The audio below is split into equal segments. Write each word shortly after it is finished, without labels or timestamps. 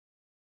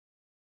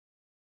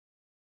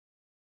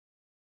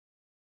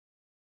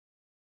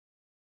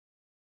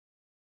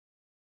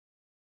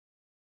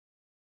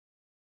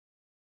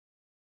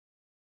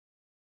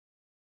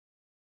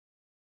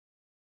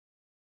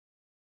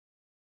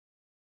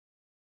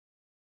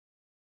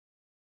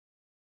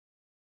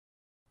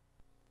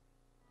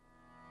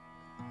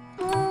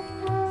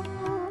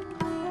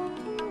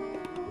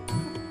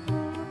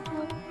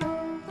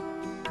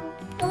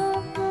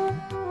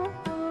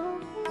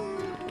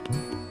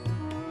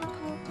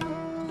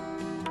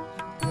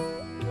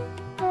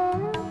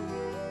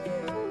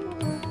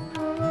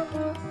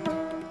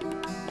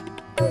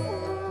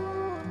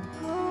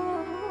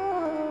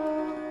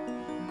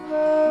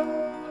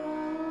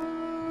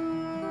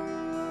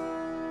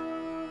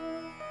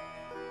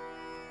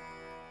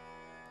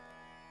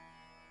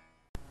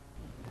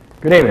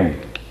Good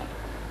evening.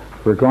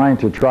 We're going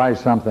to try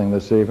something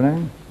this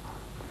evening.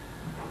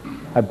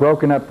 I've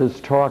broken up this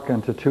talk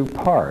into two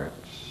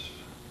parts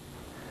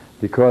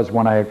because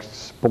when I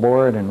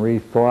explored and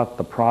rethought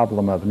the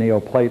problem of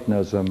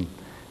Neoplatonism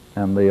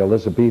and the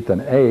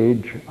Elizabethan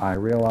age, I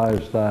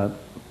realized that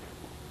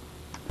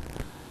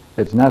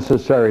it's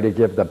necessary to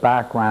give the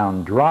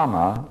background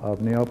drama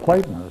of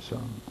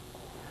Neoplatonism.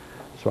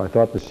 So I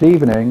thought this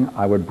evening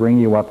I would bring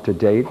you up to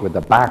date with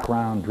the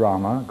background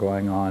drama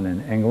going on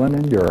in England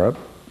and Europe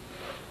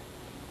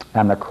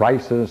and the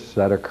crisis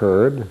that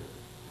occurred,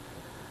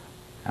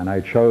 and I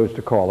chose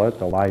to call it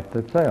The Light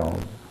That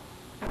Failed.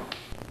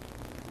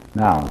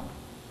 Now,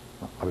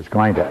 I was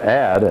going to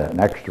add an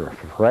extra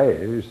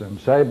phrase and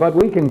say, but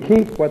we can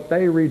keep what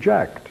they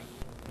reject.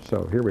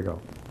 So here we go.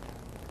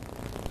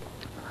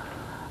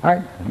 All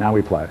right, now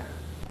we play.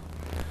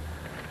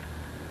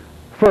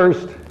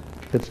 First,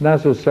 it's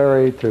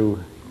necessary to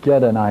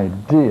get an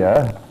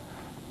idea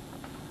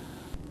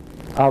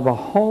of a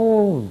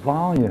whole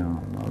volume,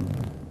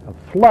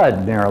 a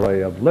flood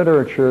nearly, of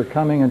literature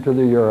coming into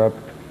the Europe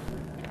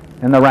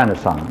in the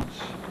Renaissance.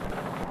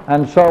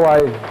 And so I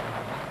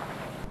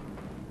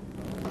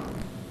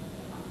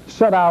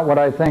set out what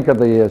I think are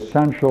the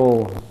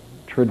essential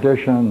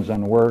traditions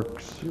and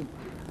works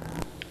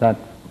that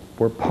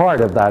were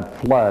part of that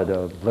flood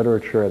of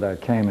literature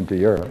that came into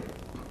Europe.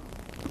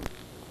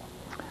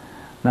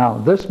 Now,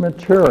 this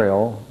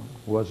material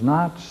was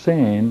not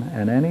seen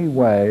in any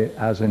way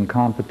as in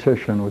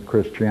competition with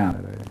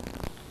Christianity,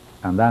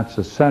 and that's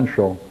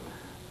essential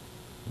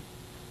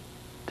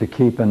to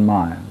keep in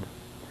mind.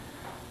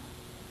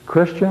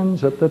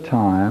 Christians at the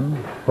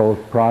time,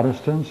 both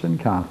Protestants and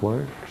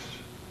Catholics,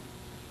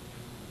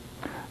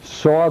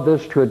 saw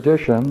this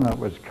tradition that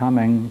was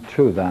coming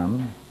to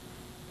them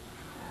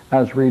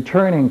as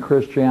returning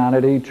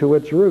Christianity to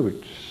its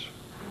roots.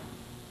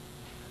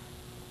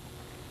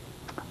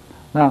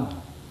 Now,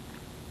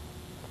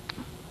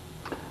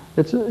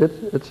 it's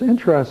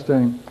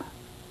interesting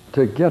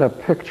to get a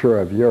picture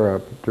of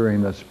Europe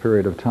during this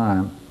period of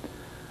time,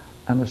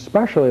 and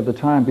especially at the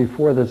time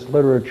before this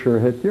literature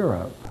hit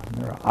Europe.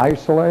 They were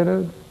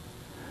isolated.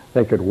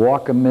 They could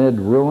walk amid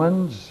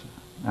ruins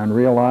and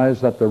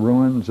realize that the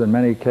ruins in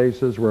many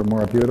cases were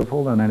more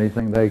beautiful than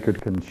anything they could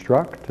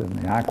construct, in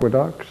the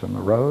aqueducts and the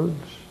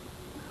roads.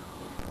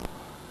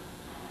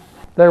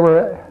 There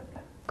were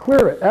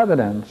clear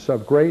evidence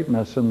of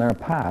greatness in their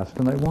past,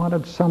 and they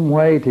wanted some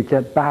way to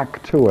get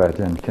back to it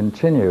and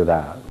continue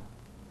that.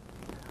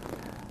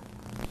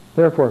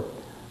 Therefore,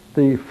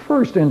 the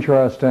first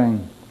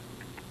interesting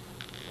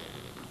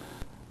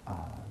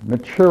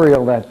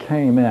material that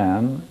came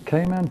in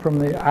from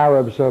the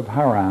Arabs of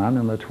Haran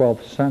in the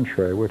 12th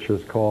century, which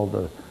is called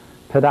the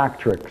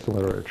Pedactrics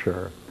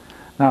literature.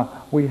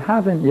 Now, we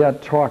haven't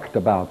yet talked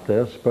about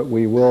this, but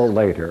we will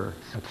later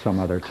at some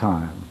other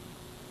time.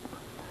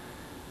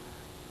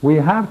 We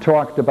have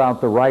talked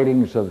about the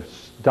writings of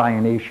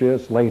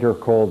Dionysius, later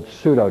called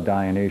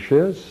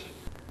Pseudo-Dionysius,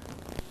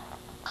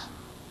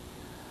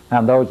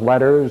 and those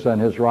letters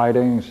and his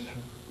writings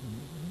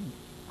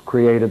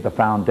created the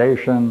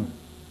foundation,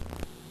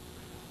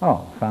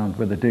 found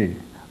with a D,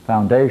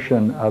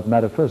 foundation of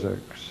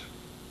metaphysics.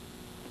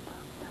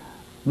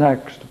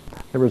 Next,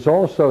 there was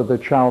also the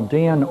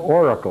Chaldean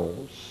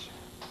oracles.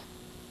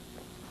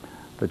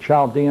 The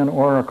Chaldean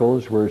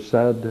oracles were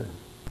said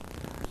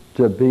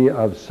to be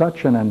of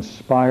such an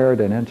inspired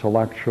and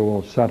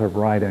intellectual set of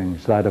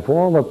writings that if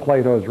all of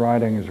Plato's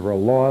writings were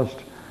lost,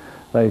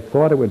 they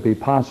thought it would be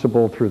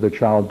possible through the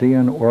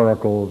Chaldean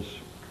oracles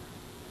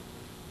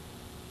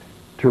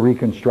to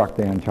reconstruct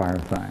the entire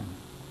thing.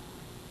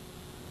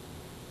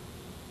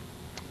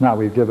 Now,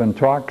 we've given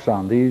talks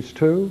on these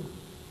two,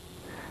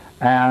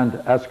 and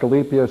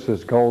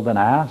Asclepius's Golden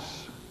Ass,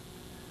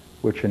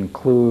 which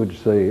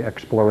includes the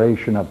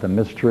exploration of the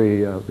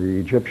mystery of the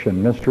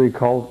Egyptian mystery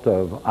cult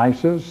of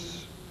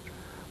Isis.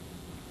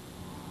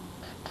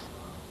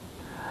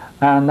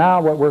 And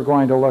now what we're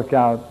going to look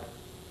at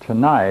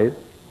tonight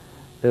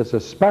is a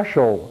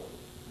special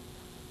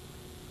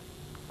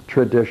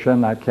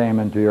tradition that came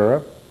into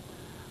Europe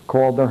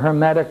called the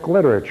Hermetic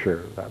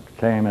literature that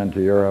came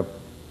into Europe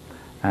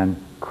and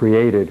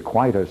created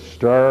quite a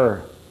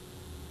stir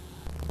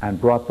and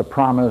brought the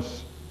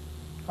promise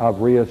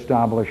of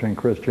reestablishing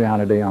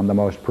Christianity on the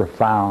most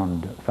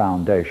profound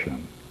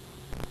foundation.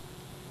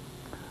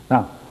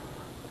 Now,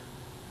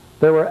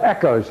 there were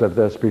echoes of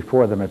this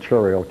before the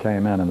material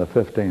came in the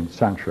 15th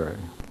century.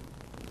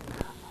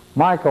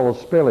 Michael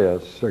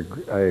Spilius,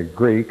 a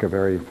Greek, a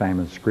very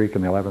famous Greek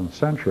in the 11th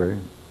century,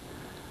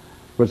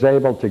 was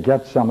able to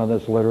get some of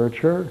this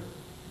literature,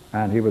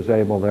 and he was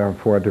able,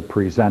 therefore, to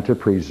present it,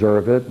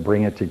 preserve it,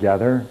 bring it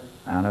together,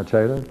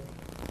 annotate it.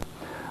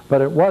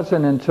 But it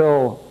wasn't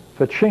until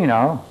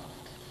Ficino,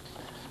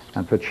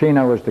 and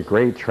Ficino was the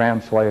great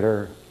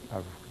translator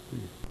of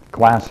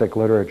classic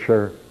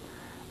literature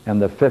in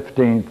the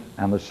 15th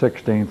and the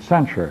 16th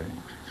century.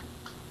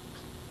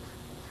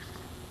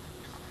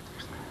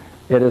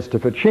 It is to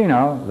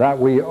Ficino that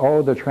we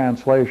owe the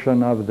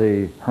translation of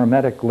the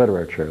Hermetic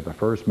literature, the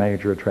first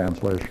major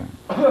translation.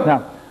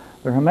 Now,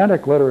 the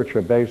Hermetic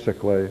literature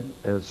basically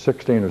is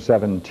 16 or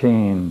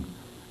 17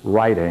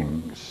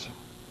 writings,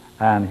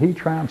 and he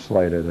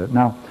translated it.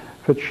 Now,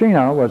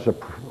 Ficino was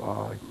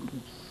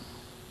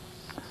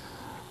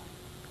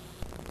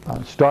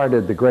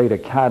started the great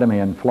academy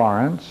in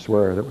Florence,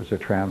 where there was a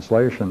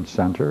translation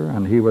center,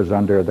 and he was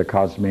under the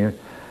Cosmio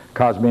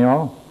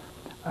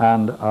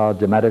and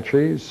de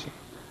Medicis,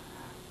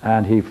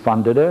 and he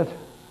funded it,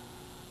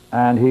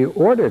 and he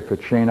ordered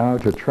Ficino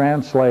to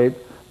translate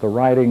the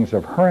writings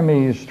of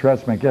Hermes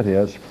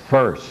Trismegistus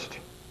first,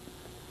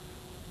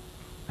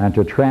 and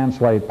to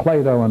translate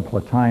Plato and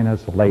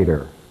Plotinus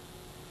later.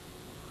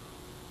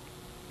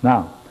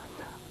 Now,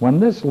 when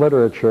this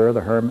literature,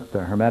 the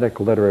Hermetic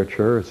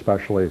literature,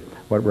 especially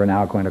what we're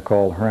now going to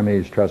call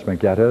Hermes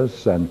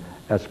Trismegistus and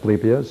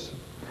Asclepius,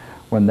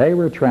 when they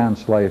were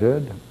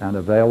translated and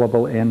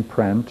available in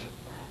print,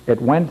 it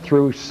went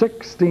through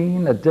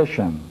 16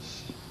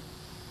 editions.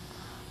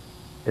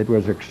 It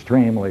was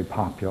extremely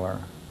popular.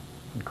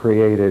 It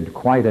created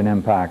quite an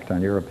impact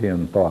on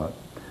European thought.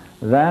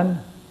 Then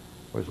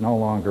it was no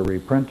longer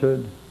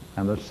reprinted,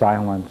 and the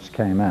silence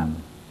came in.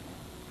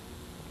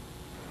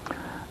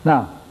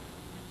 Now,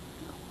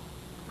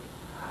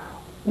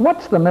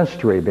 what's the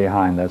mystery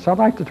behind this? I'd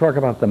like to talk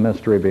about the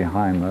mystery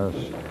behind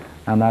this,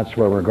 and that's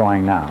where we're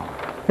going now.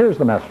 Here's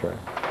the mystery.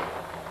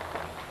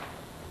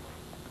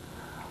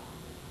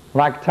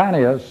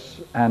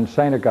 Lactantius and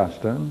St.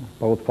 Augustine,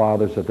 both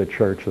fathers of the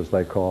church as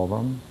they call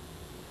them,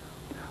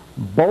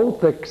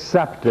 both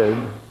accepted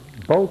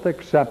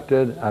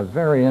a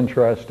very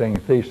interesting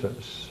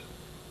thesis,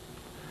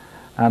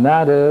 and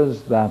that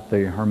is that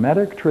the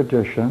Hermetic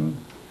tradition,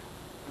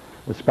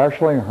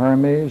 especially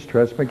Hermes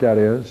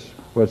Trismegistus,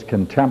 was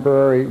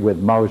contemporary with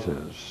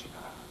Moses,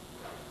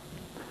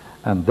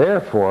 and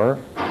therefore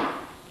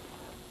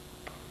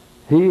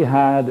he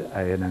had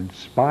an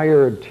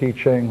inspired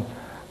teaching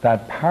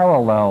that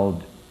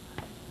paralleled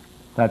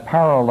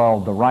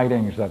the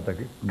writings of the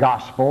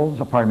Gospels,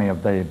 of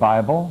the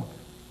Bible,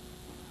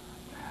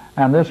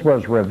 and this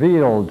was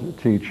revealed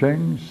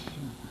teachings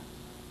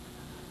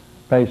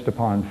based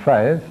upon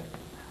faith,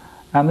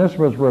 and this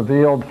was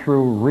revealed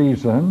through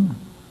reason.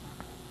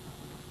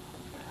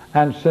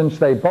 And since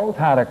they both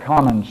had a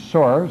common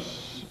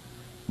source,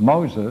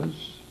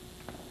 Moses,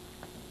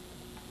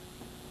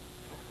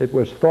 it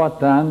was thought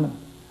then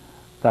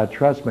that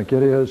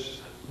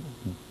Trismegistus,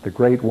 the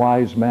great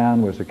wise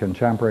man, was a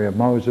contemporary of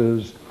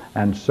Moses,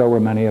 and so were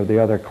many of the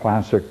other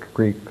classic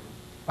Greek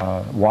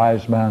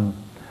wise men,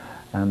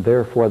 and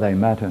therefore they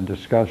met and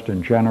discussed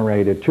and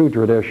generated two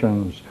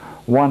traditions,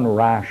 one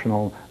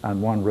rational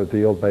and one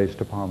revealed based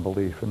upon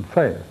belief and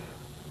faith.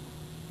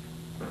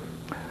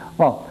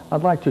 Well,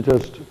 I'd like to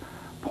just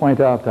point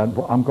out that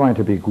I'm going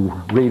to be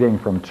reading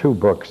from two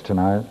books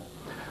tonight.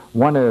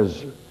 One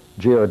is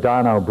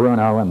Giordano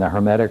Bruno and the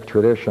Hermetic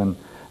Tradition,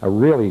 a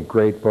really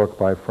great book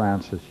by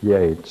Francis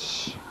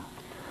Yates.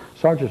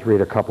 So I'll just read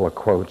a couple of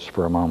quotes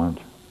for a moment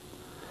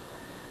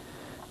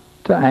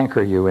to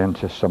anchor you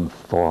into some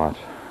thought.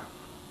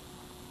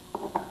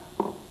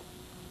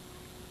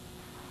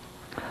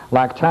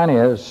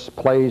 Lactantius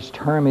placed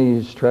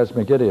Hermes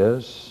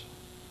Trismegistus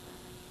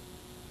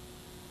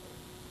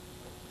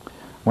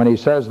when he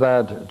says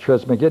that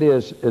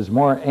Trismegistus is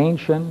more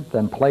ancient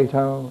than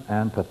Plato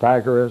and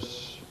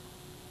Pythagoras.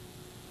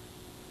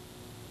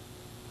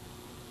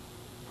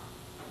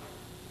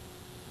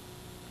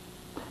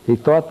 He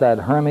thought that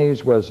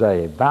Hermes was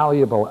a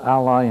valuable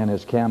ally in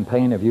his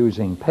campaign of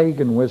using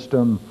pagan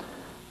wisdom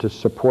to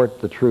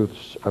support the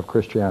truths of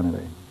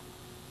Christianity.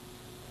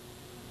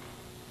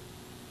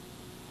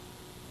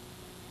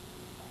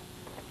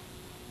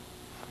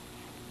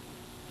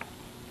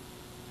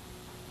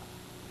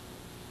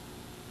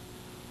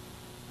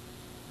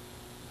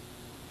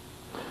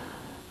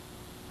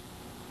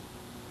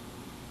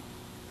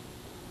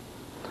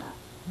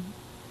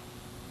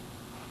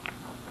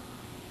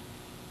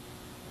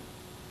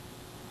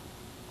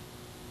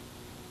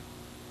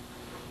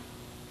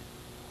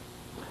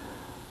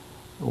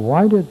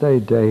 Why did they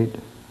date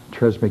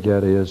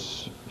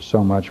Trismegistus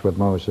so much with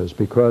Moses?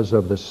 Because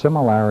of the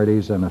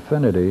similarities and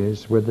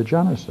affinities with the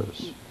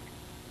Genesis.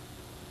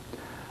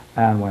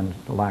 And when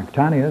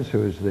Lactantius,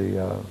 who is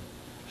the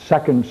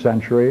 2nd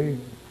century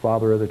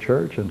father of the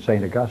church, and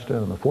St. Augustine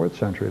in the 4th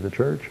century of the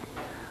church,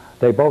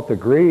 they both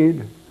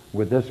agreed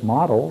with this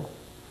model.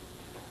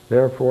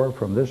 Therefore,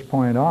 from this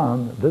point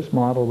on, this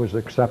model was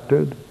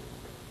accepted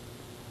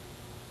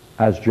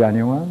as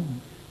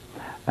genuine,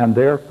 and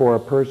therefore a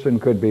person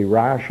could be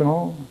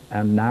rational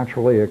and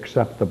naturally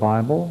accept the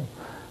Bible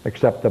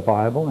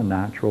and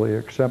naturally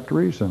accept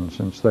reason,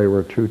 since they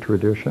were two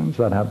traditions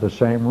that have the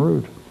same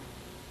root.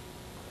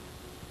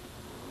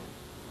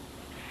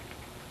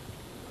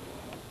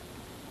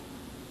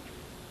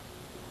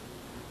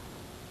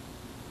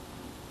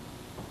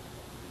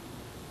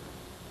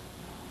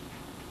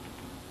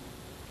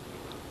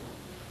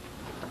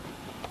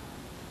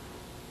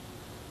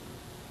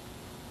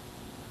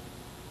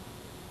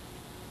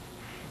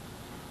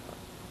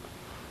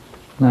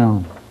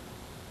 Now,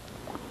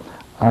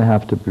 I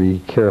have to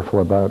be careful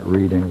about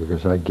reading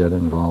because I get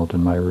involved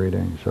in my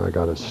reading, so I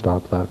got to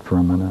stop that for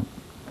a minute.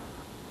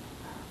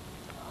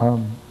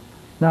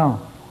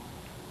 Now,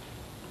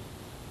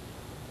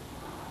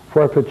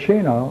 for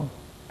Ficino,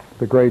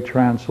 the great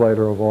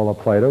translator of all of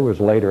Plato, who was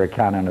later a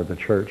canon of the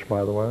church,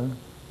 by the way,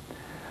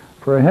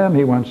 for him,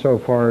 he went so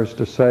far as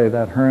to say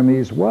that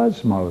Hermes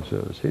was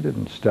Moses. He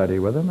didn't study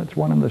with him. It's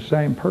one and the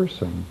same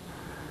person,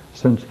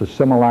 since the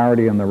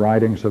similarity in the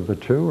writings of the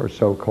two are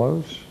so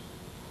close.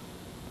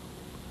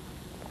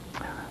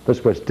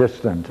 This was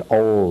distant,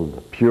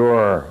 old,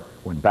 pure,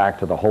 went back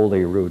to the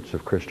holy roots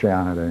of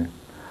Christianity.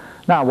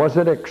 Now, was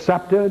it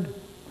accepted?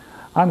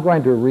 I'm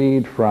going to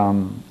read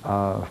from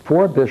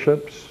 4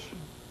 bishops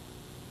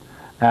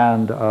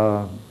and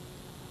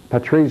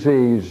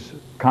Patrisi's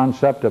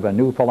concept of a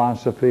new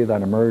philosophy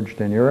that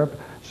emerged in Europe,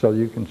 so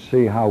you can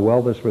see how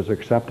well this was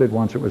accepted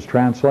once it was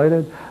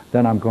translated.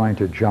 Then I'm going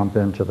to jump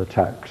into the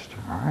text.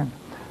 All right?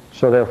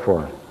 So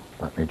therefore,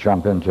 let me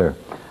jump into,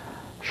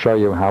 show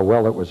you how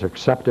well it was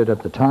accepted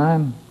at the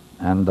time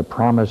and the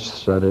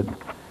promise that it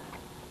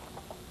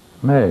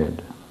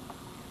made.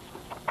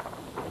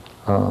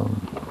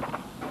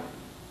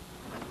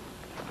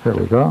 Here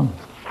we go.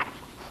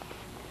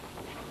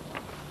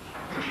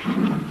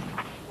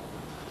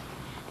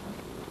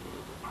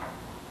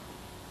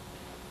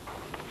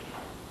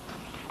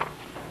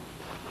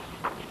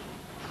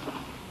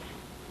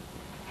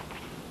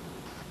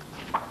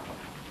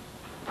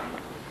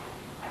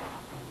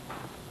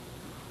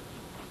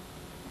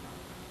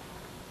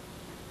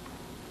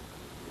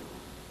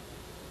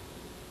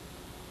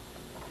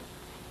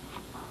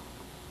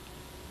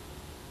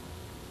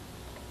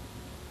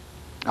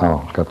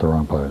 Oh, got the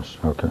wrong place.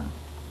 Okay.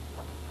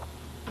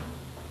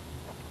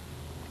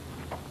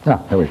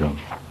 Yeah, here we go.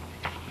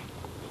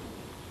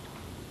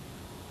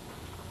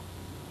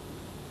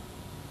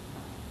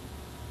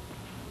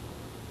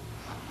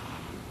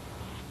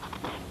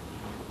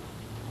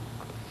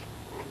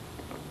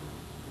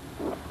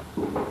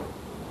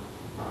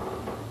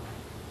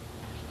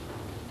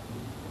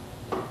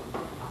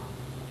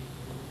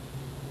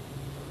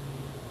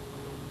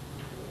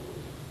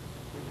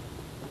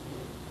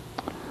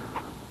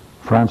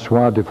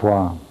 Francois de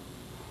Foix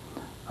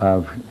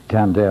of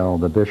Candel,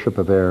 the Bishop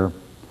of Aire,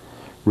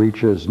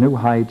 reaches new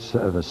heights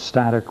of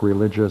ecstatic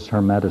religious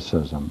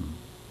hermeticism.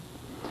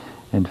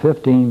 In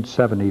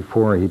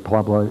 1574, he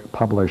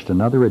published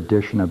another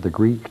edition of the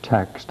Greek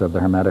text of the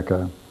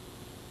Hermetica.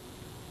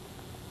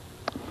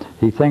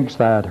 He thinks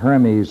that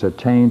Hermes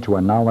attained to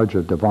a knowledge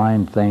of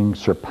divine things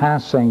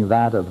surpassing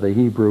that of the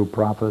Hebrew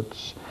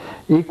prophets,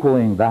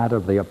 equaling that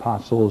of the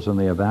apostles and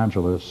the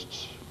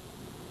evangelists.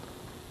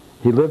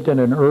 He lived in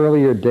an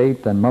earlier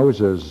date than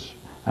Moses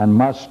and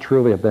must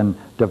truly have been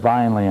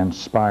divinely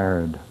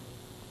inspired.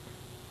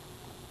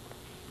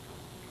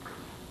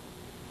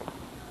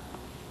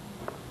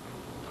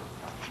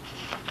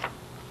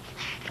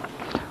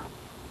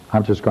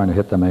 I'm just going to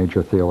hit the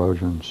major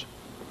theologians.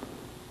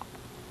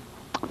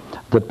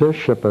 The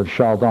Bishop of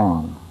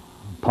Chaldon,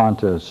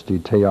 Pontus de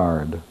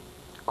Théard,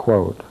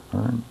 quote,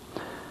 right,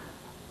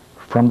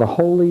 "From the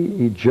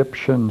holy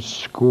Egyptian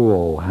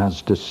school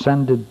has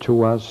descended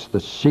to us the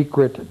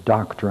secret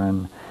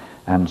doctrine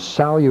and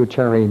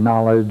salutary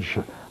knowledge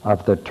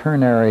of the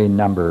ternary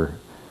number,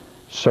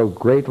 so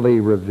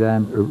greatly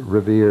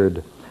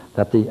revered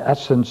that the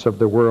essence of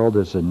the world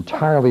is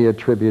entirely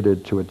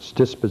attributed to its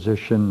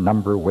disposition,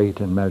 number, weight,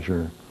 and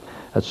measure,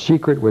 a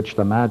secret which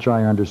the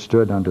Magi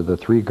understood under the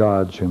 3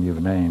 gods whom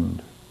you've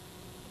named."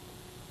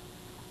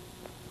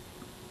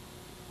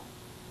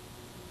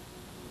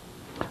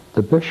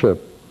 The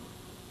Bishop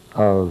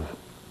of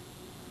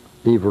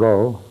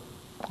Évreux,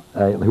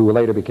 who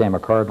later became a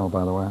cardinal,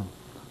 by the way,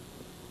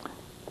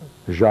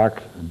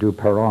 Jacques du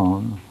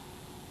Perron,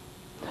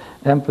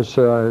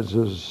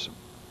 emphasizes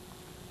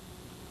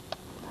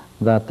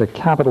that the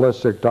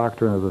capitalistic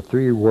doctrine of the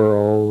 3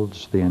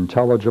 worlds, the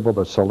intelligible,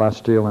 the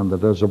celestial, and the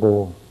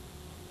visible,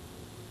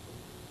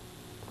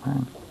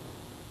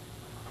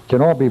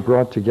 can all be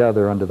brought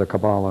together under the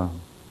Kabbalah.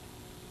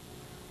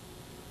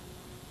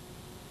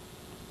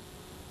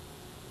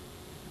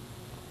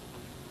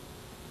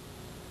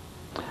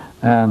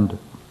 And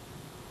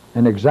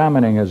in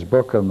examining his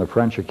book on the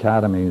French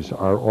academies,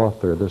 our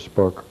author, this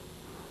book,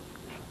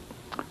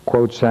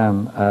 quotes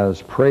him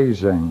as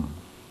praising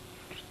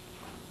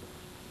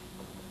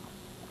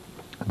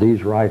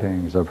these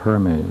writings of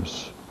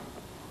Hermes.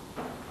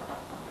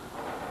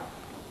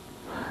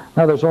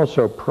 Now there's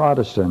also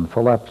Protestant,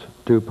 Philippe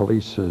du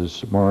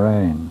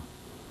Plessis-Moraine,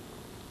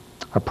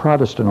 a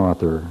Protestant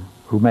author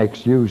who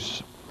makes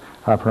use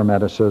of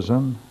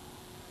Hermeticism.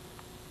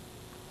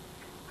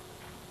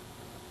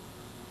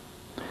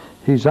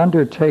 He's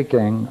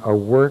undertaking a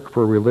work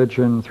for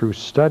religion through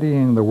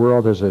studying the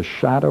world as a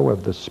shadow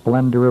of the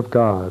splendor of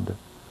God,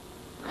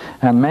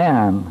 and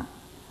man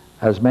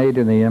as made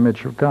in the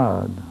image of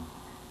God.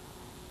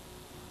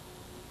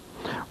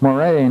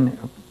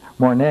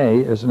 Mornay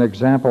is an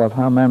example of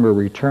how men were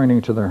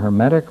returning to the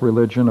Hermetic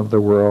religion of the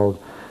world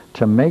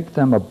to make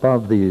them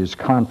above these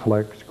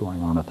conflicts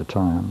going on at the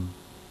time,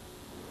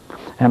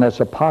 and as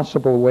a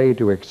possible way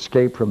to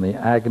escape from the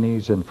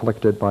agonies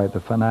inflicted by the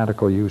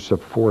fanatical use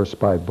of force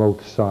by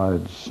both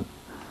sides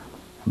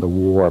in the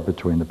war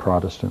between the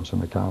Protestants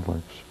and the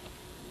Catholics.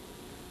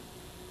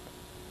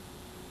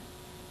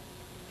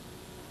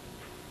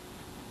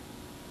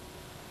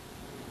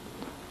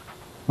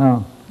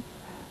 Now,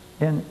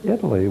 in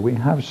Italy, we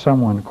have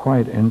someone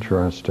quite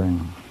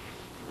interesting.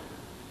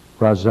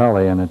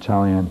 Rosselli, an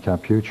Italian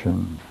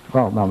Capuchin.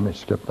 Well, no, let me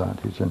skip that.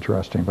 He's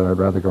interesting, but I'd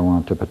rather go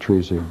on to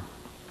Patrizzi.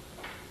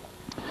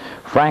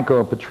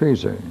 Franco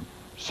Patrizzi,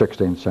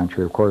 16th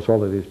century. Of course,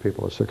 all of these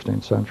people are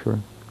 16th century.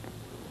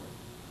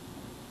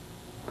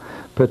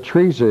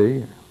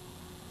 Patrizzi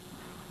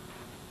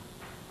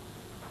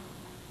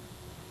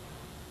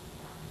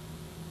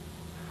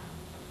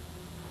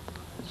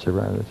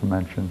it's a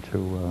mention to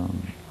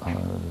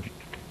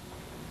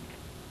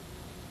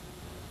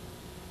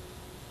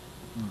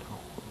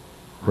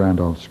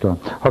Randolph Scott.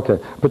 Okay,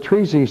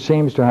 Patrizzi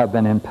seems to have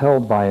been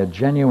impelled by a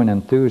genuine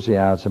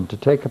enthusiasm to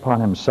take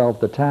upon himself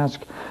the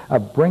task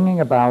of bringing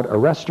about a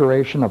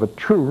restoration of a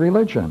true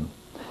religion.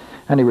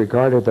 And he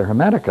regarded the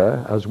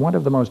Hermetica as one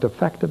of the most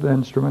effective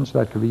instruments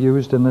that could be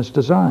used in this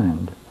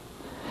design.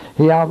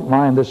 He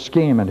outlined this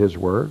scheme in his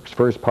works,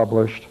 first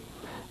published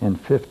in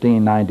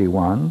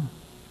 1591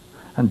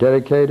 and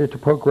dedicated to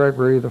Pope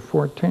Gregory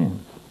XIV.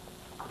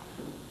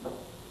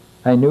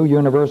 A new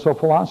universal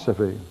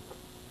philosophy.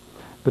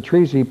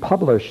 Patrizzi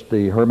published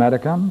the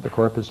Hermeticum, the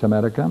Corpus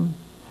Hermeticum,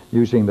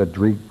 using the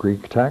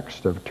Greek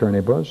text of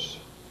Turnibus.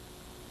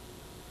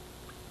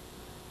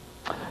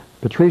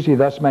 Patrizzi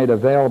thus made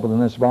available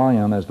in this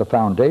volume as the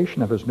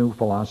foundation of his new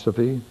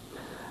philosophy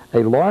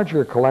a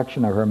larger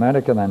collection of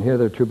Hermetica than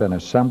hitherto been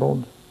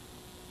assembled.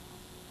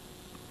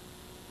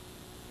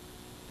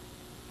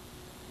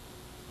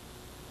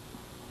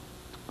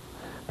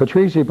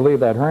 Patrizzi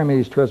believed that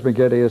Hermes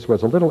Trismegistus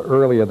was a little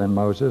earlier than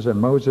Moses, and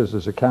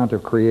Moses' account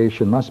of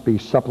creation must be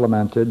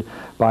supplemented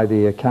by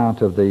the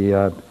account of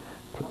the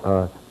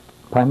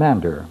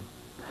Pymander,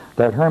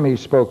 that Hermes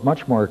spoke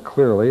much more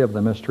clearly of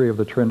the mystery of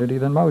the Trinity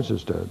than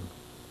Moses did.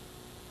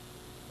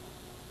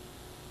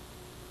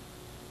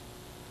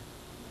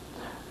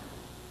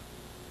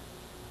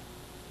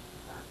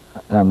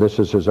 And this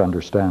is his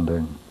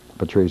understanding,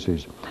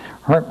 Patrizzi's.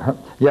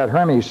 Yet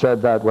Hermes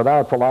said that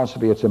without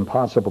philosophy it's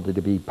impossible to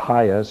be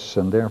pious,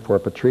 and therefore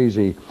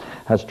Patrizzi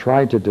has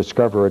tried to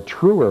discover a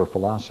truer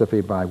philosophy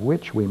by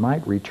which we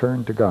might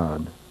return to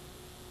God.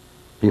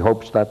 He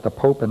hopes that the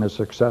Pope and his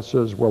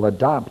successors will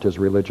adopt his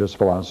religious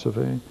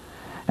philosophy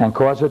and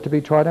cause it to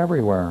be taught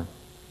everywhere.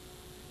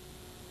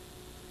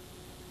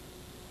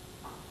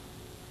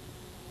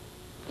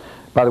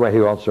 By the way,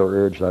 he also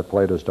urged that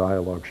Plato's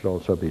dialogue should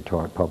also be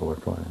taught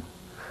publicly.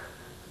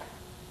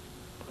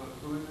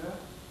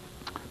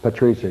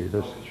 Patrizzi,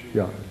 this,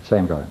 yeah,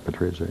 same guy,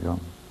 Patrizzi,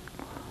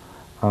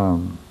 yeah.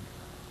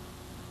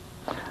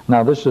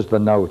 Now this is the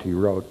note he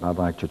wrote, and I'd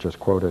like to just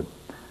quote it.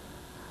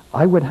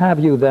 I would have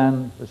you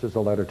then, this is a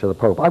letter to the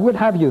Pope, I would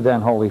have you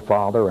then, Holy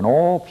Father, and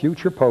all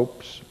future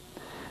popes,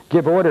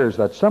 give orders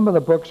that some of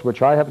the books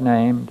which I have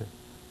named,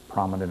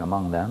 prominent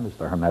among them is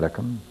the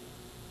Hermeticum,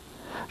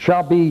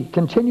 shall be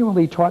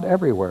continually taught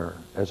everywhere,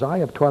 as I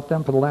have taught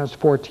them for the last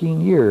 14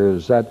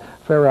 years at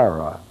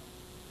Ferrara.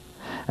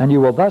 And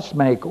you will thus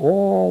make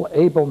all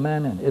able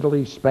men in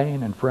Italy,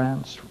 Spain, and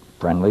France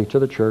friendly to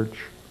the Church.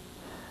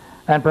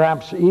 And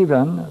perhaps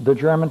even the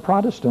German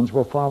Protestants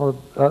will follow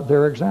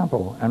their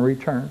example and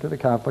return to the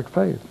Catholic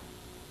faith.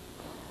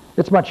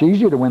 It's much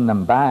easier to win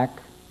them back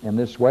in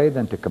this way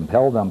than to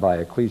compel them by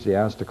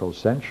ecclesiastical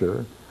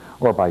censure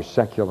or by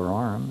secular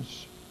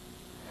arms.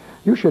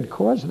 You should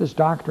cause this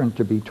doctrine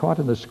to be taught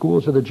in the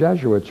schools of the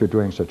Jesuits who are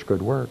doing such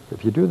good work.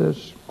 If you do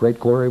this, great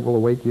glory will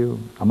await you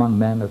among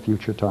men of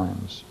future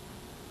times.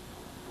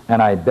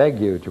 And I beg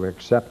you to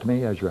accept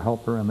me as your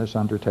helper in this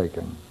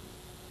undertaking.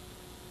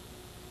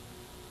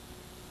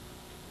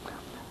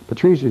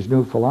 Patrizzi's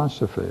new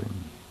philosophy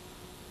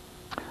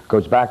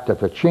goes back to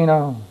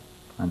Ficino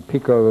and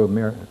Pico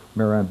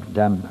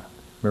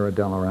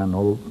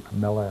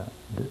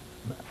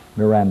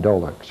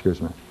Mirandola,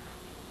 excuse me.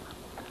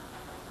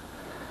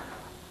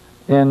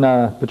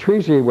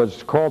 Patrizzi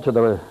was called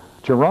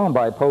to Rome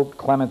by Pope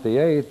Clement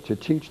VIII to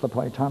teach the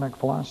Platonic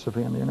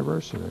philosophy in the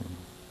university.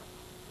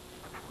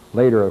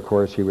 Later, of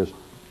course, he was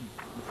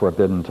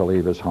forbidden to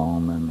leave his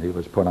home, and he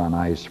was put on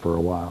ice for a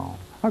while.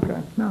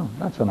 Okay, no,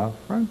 that's enough,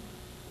 right?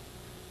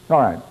 All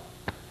right.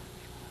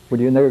 Would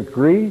you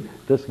agree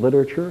this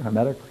literature,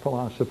 Hermetic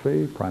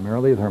philosophy,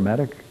 primarily the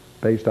Hermetic,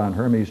 based on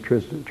Hermes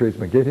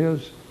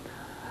Trismegistus,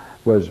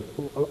 was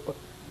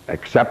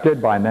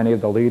accepted by many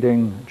of the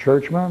leading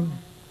churchmen?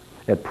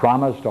 It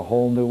promised a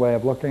whole new way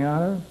of looking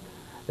at it.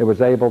 It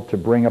was able to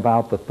bring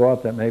about the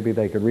thought that maybe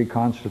they could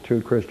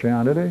reconstitute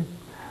Christianity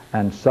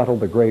and settle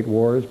the great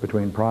wars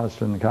between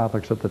Protestant and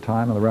Catholics at the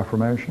time of the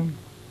Reformation,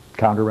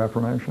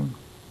 Counter-Reformation.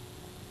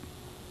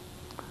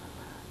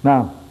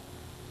 Now,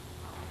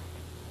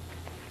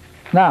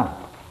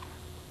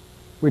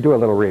 we do a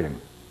little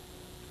reading.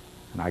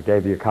 And I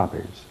gave you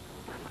copies.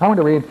 I want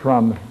to read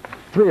from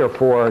 3 or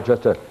 4,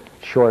 just a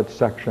short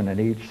section in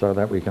each, so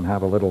that we can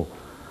have a little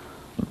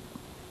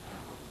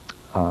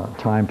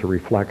time to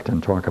reflect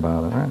and talk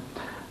about it. Right?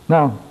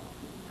 Now,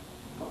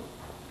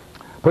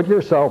 put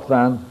yourself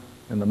then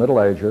in the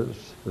Middle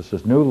Ages. This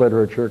is new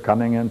literature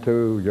coming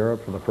into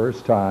Europe for the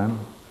first time.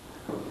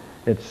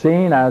 It's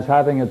seen as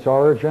having its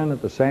origin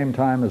at the same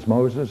time as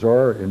Moses,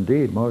 or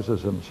indeed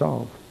Moses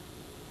himself.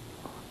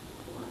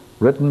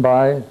 Written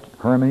by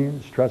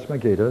Hermes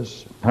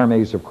Trismegistus.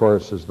 Hermes, of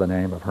course, is the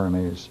name of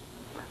Hermes,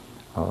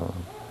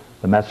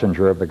 the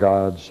messenger of the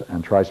gods,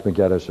 and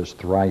Trismegistus is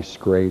thrice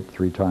great,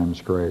 3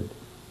 times great.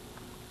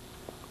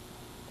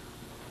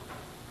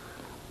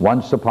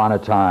 Once upon a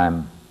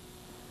time,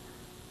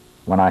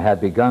 when I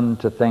had begun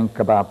to think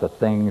about the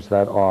things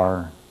that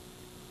are,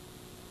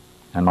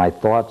 and my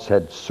thoughts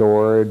had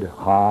soared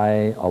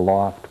high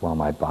aloft while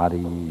my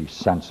body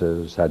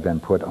senses had been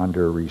put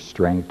under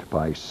restraint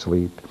by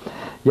sleep,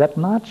 yet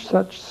not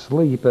such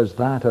sleep as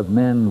that of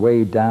men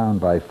weighed down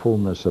by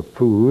fullness of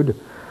food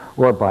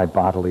or by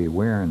bodily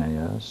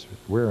weariness,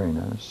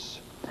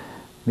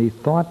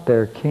 methought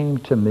there came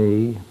to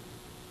me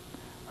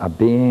a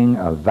being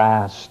of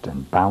vast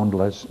and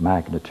boundless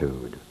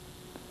magnitude,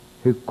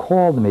 who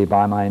called me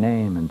by my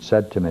name and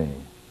said to me,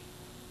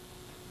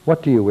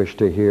 "What do you wish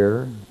to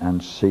hear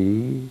and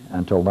see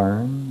and to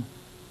learn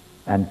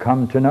and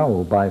come to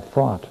know by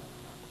thought?"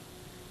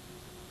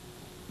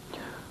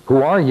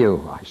 "Who are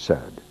you?" I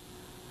said.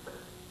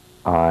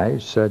 "I,"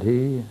 said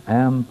he,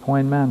 "am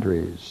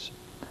Poimandres,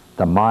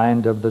 the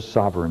mind of the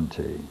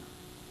sovereignty."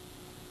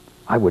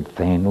 "I would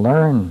fain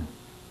learn,"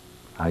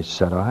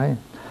 said I,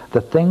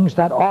 "the things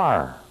that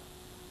are,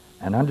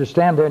 and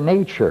understand their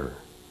nature,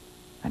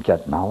 and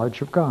get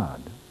knowledge of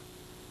God.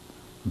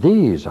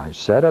 These," I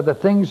said, "are the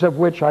things of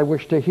which I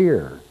wish to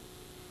hear."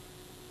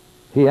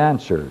 He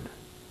answered,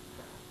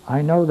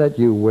 I know what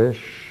you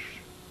wish,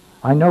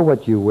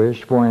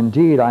 for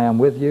indeed I am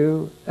with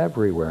you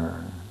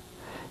everywhere.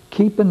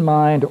 Keep in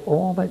mind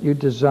all that you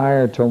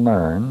desire to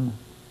learn,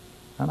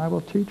 and I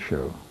will teach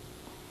you."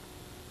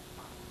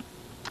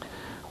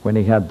 When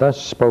he had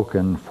thus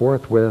spoken,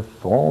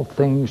 forthwith all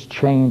things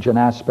changed in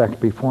aspect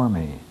before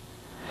me,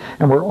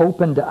 and were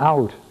opened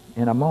out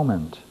in a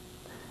moment.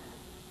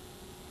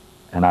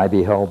 And I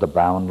beheld a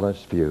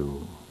boundless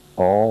view.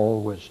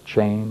 All was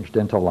changed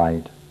into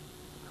light,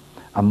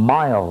 a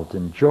mild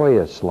and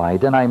joyous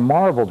light, and I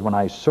marveled when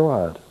I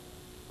saw it.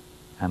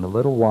 And a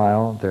little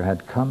while there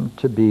had come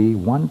to be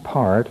in one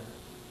part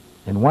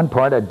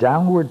a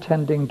downward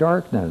tending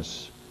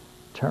darkness,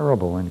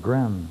 terrible and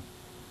grim.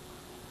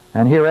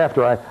 And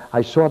hereafter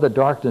I saw the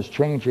darkness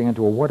changing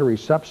into a watery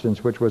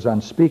substance which was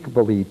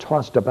unspeakably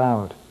tossed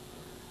about,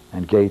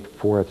 and gave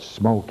forth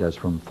smoke as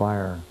from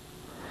fire.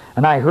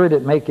 And I heard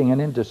it making an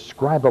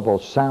indescribable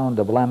sound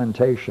of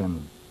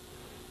lamentation.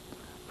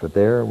 For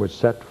there was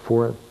set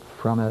forth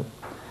from it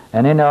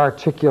an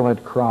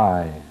inarticulate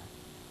cry.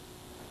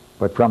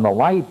 But from the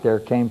light there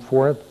came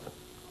forth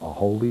a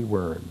holy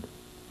word,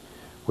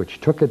 which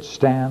took its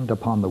stand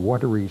upon the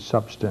watery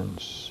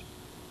substance.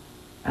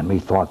 And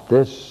methought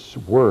this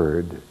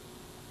word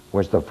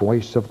was the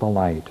voice of the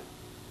light.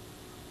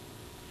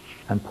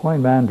 And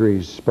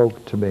Poimandres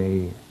spoke to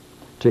me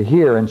to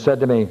hear, and said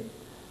to me,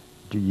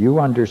 "Do you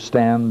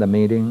understand the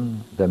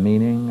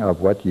meaning of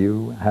what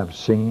you have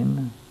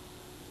seen?"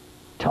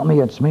 "Tell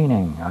me its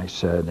meaning," I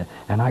said,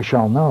 "and I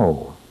shall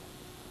know."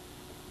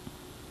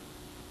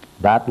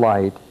 "That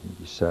light,"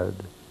 he said,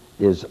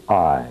 "is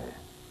I,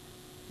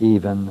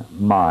 even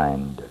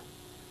mind,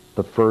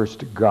 the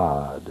first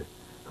God,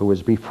 who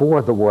was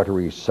before the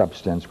watery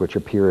substance which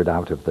appeared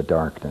out of the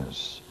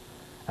darkness.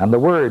 And the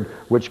word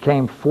which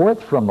came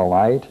forth from the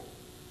light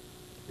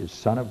is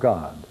Son of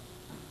God."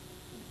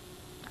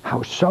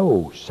 "How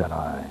so?" said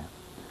I.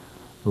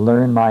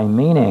 "Learn my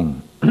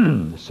meaning,"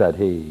 said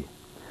he,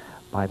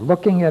 "by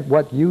looking at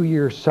what you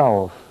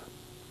yourself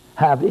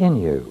have in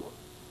you.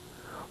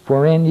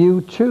 For in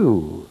you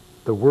too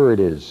the Word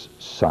is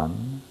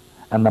Son,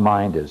 and the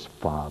mind is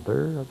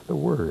Father of the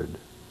Word.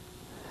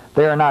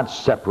 They are not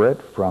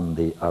separate from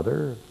the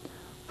other,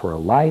 for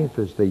life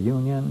is the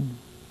union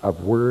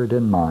of word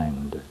and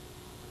mind."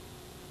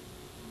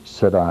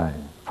 Said I,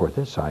 "For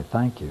this I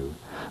thank you."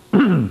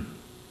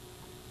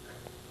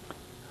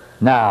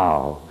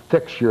 "Now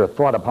fix your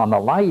thought upon the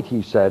light,"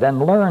 he said,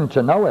 "and learn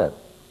to know it."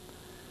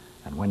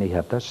 And when he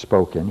had thus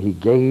spoken, he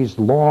gazed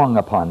long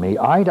upon me,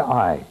 eye to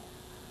eye,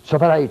 so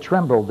that I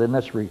trembled in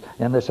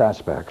this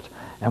aspect.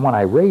 And when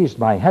I raised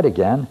my head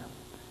again,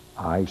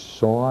 I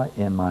saw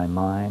in my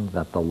mind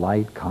that the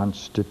light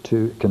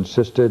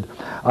consisted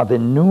of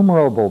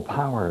innumerable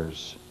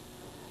powers,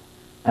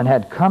 and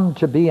had come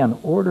to be an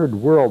ordered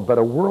world, but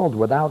a world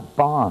without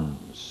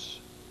bonds.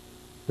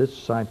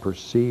 This I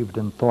perceived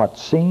and thought,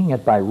 seeing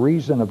it by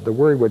reason of the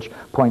word which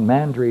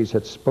Poimandres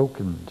had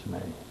spoken to me.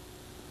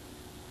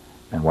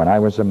 And when I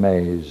was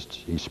amazed,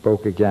 he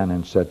spoke again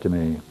and said to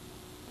me,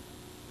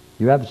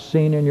 "You have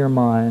seen in your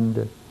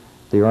mind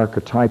the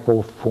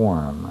archetypal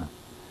form,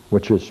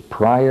 which is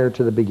prior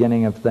to the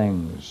beginning of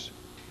things,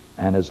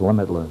 and is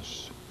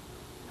limitless.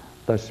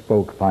 Thus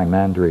spoke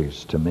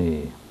Pymandres to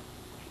me.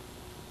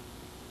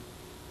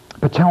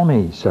 But tell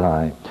me, said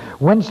I,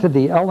 whence did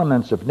the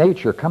elements of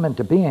nature come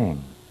into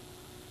being?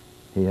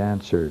 He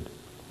answered,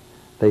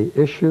 they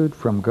issued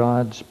from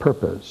God's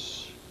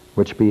purpose,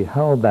 which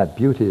beheld that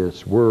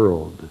beauteous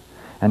world,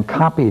 and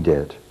copied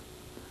it.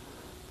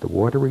 The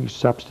watery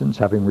substance,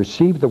 having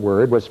received the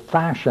word, was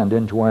fashioned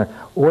into an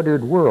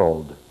ordered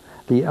world,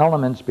 the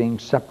elements being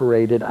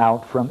separated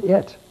out from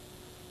it.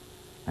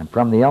 And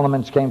from the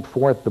elements came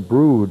forth the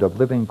brood of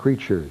living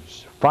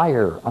creatures.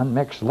 Fire,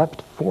 unmixed,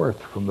 leapt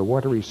forth from the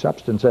watery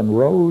substance and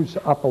rose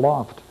up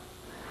aloft.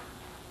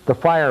 The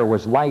fire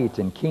was light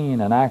and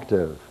keen and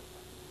active.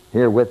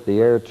 Herewith the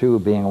air too,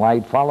 being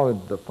light,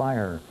 followed the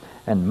fire,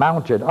 and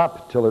mounted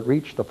up till it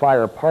reached the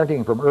fire,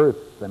 parting from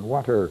earth and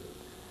water,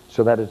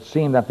 so that it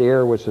seemed that the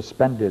air was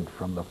suspended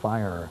from the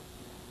fire.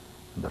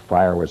 And the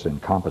fire was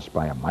encompassed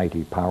by a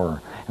mighty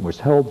power, and was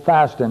held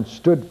fast and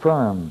stood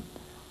firm.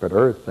 But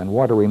earth and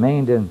water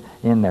remained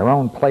in their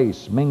own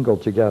place,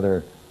 mingled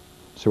together,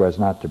 so as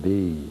not to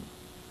be.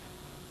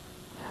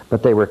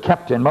 But they were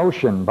kept in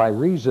motion by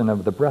reason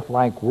of the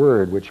breath-like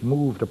word which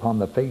moved upon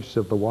the face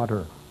of the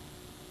water.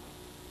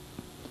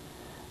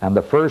 And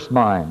the first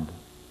mind,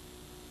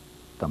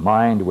 the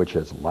mind which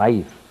is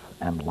life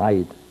and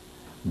light,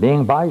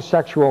 being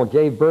bisexual,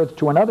 gave birth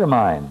to another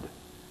mind,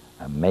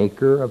 a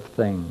maker of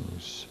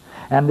things.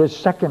 And this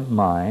second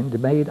mind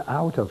made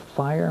out of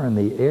fire and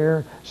the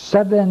air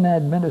 7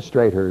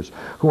 administrators,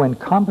 who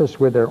encompass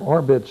with their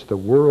orbits the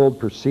world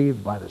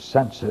perceived by the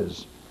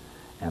senses,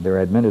 and their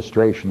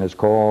administration is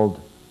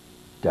called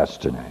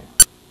destiny.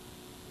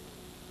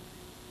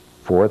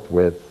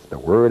 Forthwith the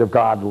word of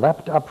God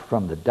leapt up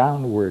from the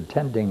downward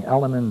tending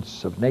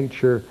elements of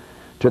nature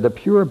to the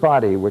pure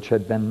body which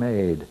had been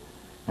made,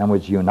 and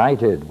was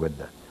united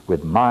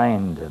with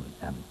mind and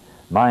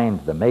mind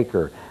the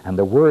maker, and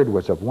the word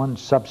was of one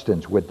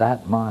substance with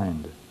that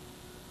mind.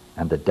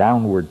 And the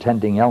downward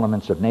tending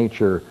elements of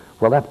nature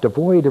were left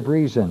devoid of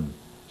reason,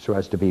 so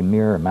as to be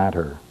mere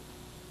matter.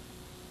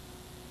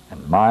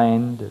 And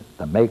mind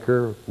the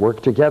maker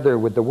worked together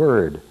with the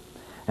word,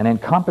 and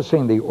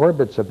encompassing the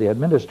orbits of the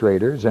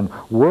administrators and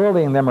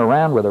whirling them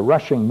around with a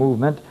rushing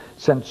movement,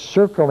 sent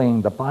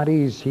circling the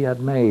bodies he had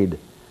made.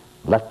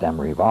 Let them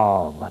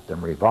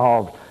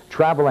revolve,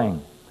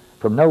 traveling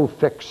from no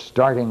fixed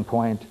starting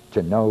point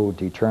to no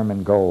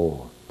determined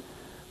goal,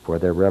 for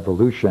their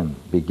revolution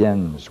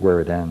begins where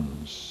it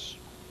ends.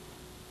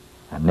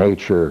 And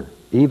nature,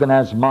 even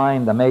as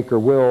mind the maker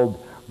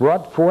willed,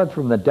 brought forth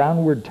from the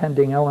downward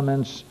tending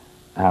elements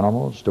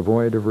animals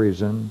devoid of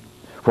reason,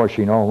 for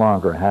she no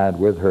longer had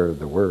with her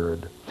the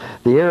word.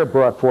 The air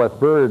brought forth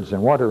birds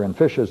and water and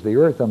fishes. The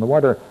earth and the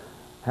water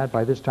had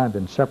by this time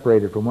been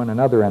separated from one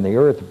another, and the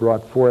earth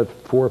brought forth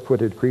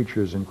 4-footed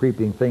creatures and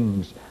creeping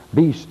things,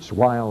 beasts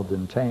wild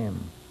and tame.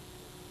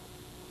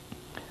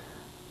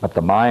 But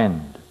the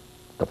mind,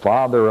 the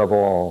father of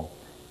all,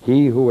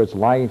 he who is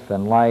life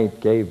and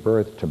light, gave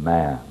birth to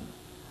man,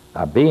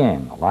 a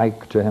being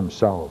like to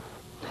himself.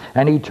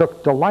 And he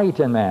took delight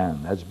in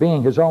man as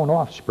being his own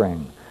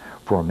offspring,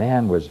 for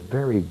man was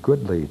very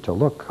goodly to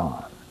look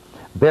on,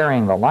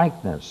 bearing the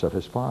likeness of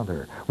his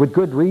father. With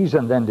good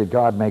reason then did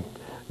God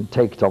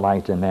take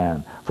delight in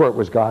man, for it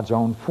was God's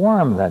own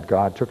form that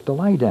God took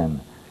delight in.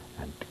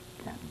 And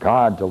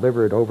God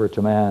delivered over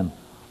to man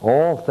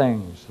all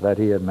things that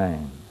he had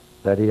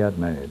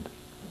made.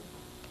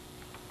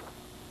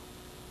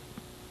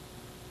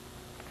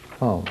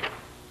 Oh,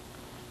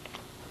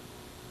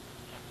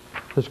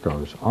 this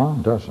goes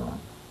on, doesn't it?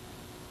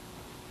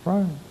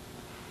 Right.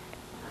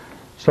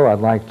 So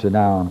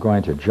I'm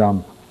going to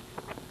jump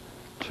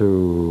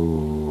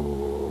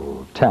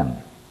to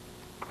 10.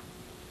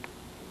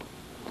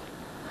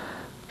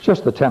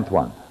 Just the 10th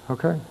one,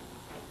 okay?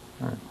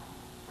 All right.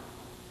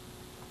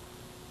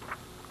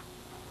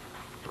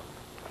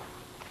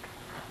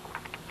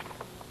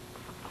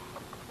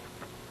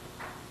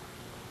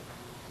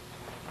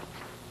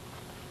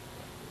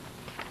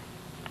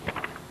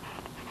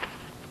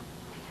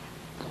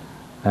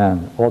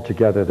 And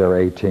altogether there are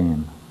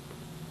 18.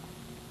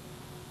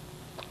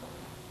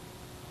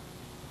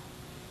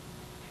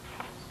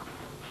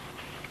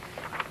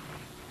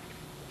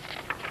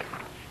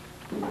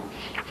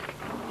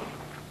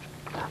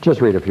 Just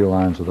read a few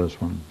lines of this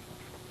one.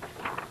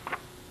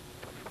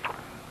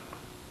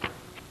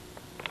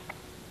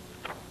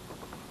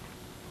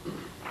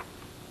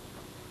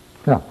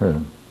 Yeah, read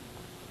it.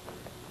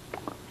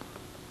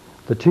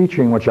 The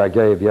teaching which I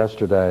gave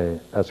yesterday,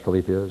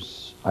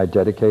 Asclepius, I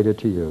dedicated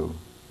to you.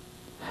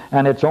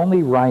 And it's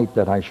only right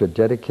that I should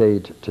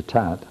dedicate to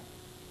Tat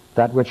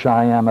that which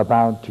I am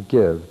about to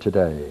give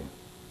today,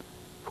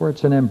 for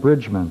it's an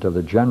abridgment of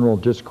the general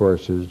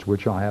discourses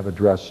which I have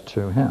addressed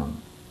to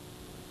him.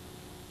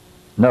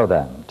 Know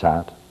then,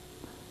 Tat,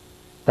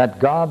 that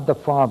God the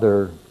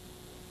Father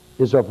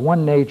is of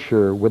one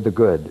nature with the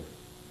good.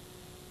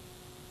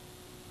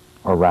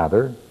 Or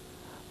rather,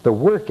 the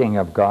working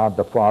of God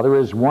the Father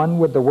is one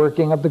with the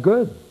working of the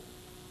good.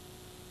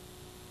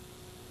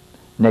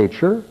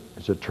 Nature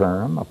is a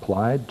term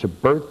applied to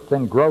birth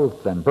and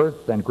growth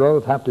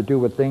have to do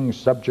with things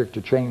subject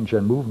to change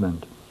and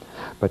movement.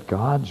 But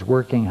God's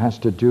working has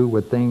to do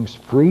with things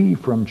free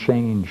from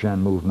change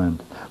and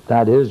movement.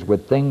 That is,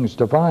 with things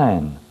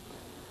divine.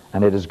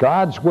 And it is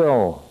God's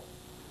will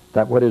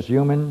that what is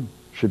human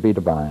should be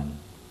divine.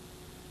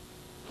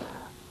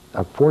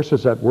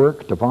 Forces at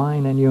work,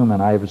 divine and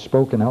human, I have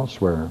spoken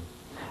elsewhere.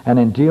 And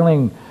in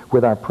dealing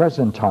with our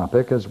present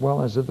topic, as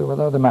well as with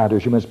other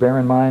matters, you must bear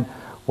in mind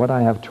what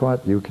I have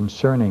taught you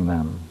concerning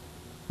them.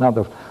 Now,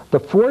 the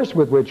force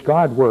with which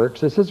God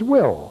works is his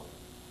will.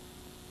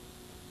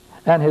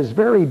 And his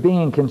very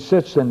being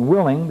consists in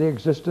willing the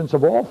existence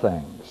of all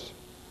things.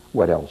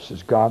 What else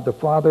is God the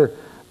Father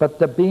but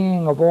the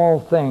being of all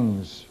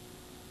things,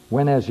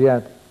 when as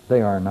yet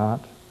they are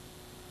not?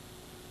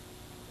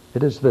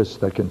 It is this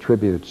that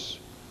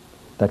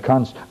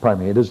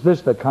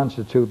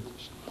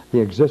constitutes the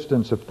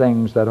existence of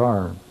things that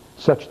are.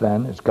 Such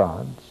then is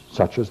God,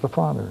 such is the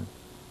Father.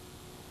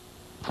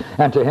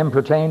 And to him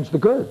pertains the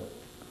good.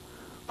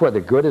 For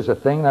the good is a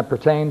thing that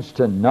pertains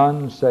to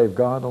none save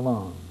God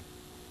alone.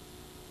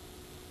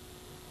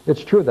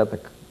 It's true that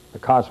the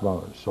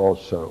cosmos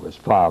also is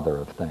father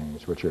of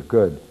things which are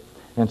good,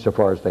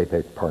 insofar as they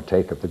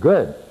partake of the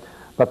good.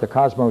 But the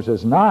cosmos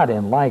is not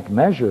in like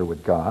measure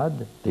with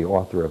God. The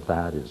author of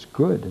that is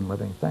good in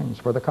living things.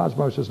 For the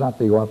cosmos is not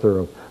the author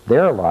of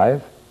their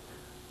life,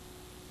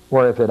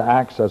 or if it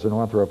acts as an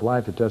author of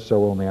life, it does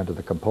so only under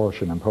the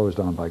compulsion imposed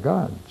on by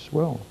God's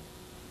will,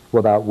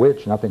 without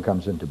which nothing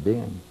comes into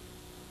being.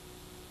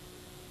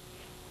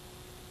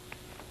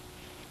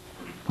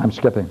 I'm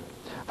skipping.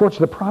 For it's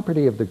the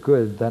property of the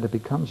good that it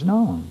becomes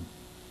known.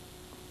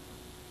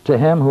 To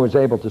him who is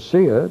able to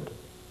see it,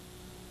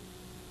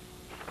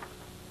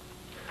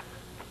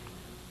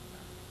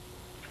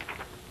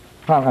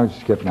 I'll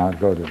skip now and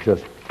go to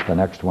just the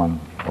next one,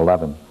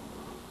 11.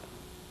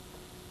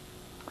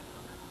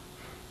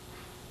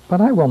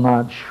 But I will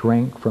not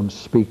shrink from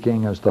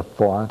speaking as the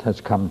thought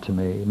has come to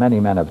me. Many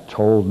men have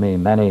told me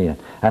many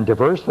and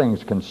diverse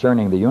things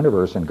concerning the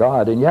universe and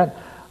God, and yet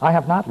I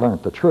have not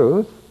learnt the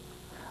truth.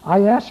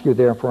 I ask you,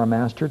 therefore,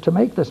 Master, to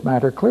make this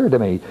matter clear to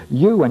me.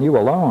 You and you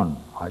alone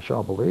I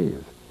shall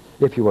believe,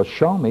 if you will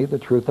show me the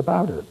truth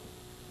about it.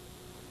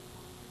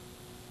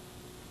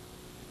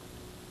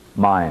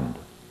 Mind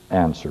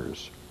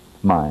answers.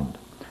 Mind.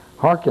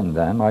 Hearken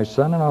then, my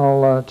son, and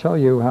I'll tell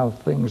you how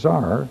things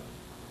are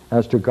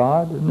as to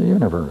God and the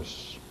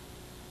universe.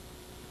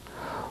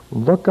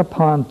 Look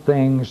upon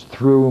things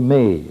through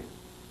me.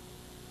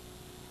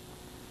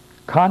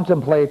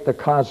 Contemplate the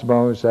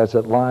cosmos as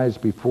it lies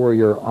before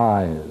your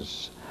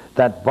eyes,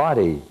 that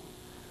body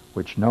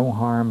which no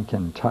harm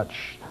can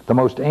touch, the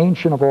most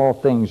ancient of all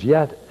things,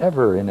 yet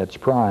ever in its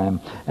prime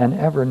and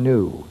ever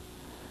new.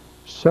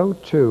 So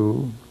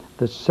too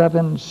the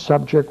 7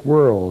 subject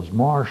worlds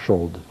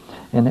marshaled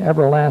in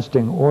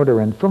everlasting order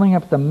and filling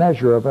up the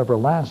measure of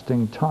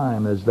everlasting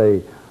time as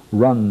they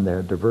run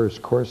their diverse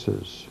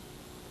courses.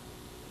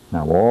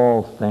 Now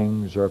all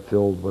things are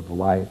filled with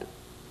light,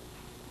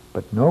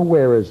 but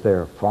nowhere is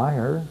there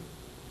fire.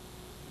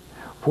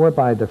 For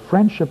by the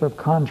friendship of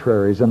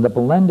contraries and the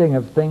blending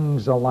of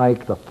things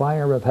alike, the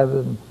fire of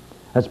heaven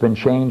has been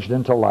changed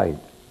into light,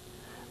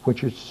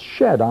 which is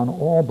shed on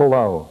all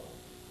below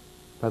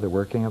by the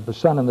working of the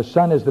sun. And the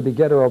sun is the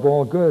begetter of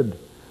all good,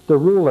 the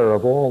ruler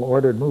of all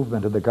ordered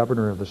movement, and the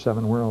governor of the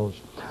 7 worlds.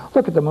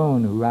 Look at the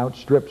moon, who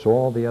outstrips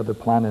all the other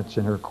planets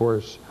in her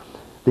course,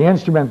 the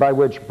instrument by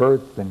which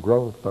birth and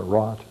growth are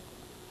wrought,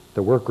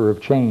 the worker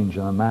of change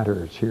in the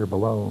matters here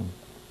below.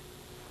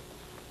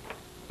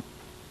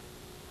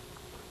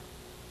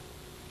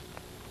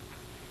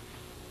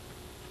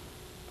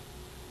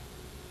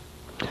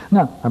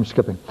 Now, I'm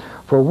skipping.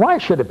 For why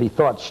should it be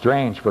thought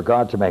strange for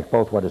God to make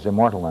both what is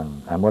immortal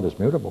and what is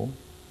mutable,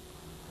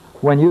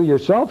 when you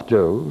yourself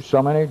do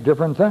so many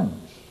different things?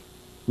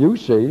 You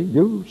see,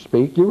 you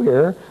speak, you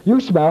hear,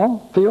 you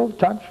smell, feel,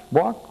 touch,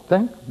 walk,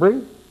 think,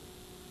 breathe.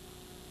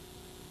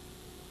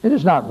 It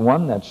is not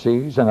one that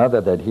sees, another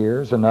that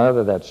hears,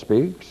 another that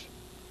speaks.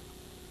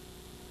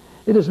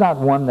 It is not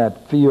one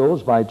that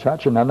feels by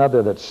touch, and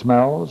another that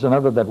smells,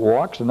 another that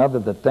walks, another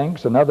that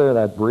thinks, another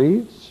that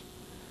breathes.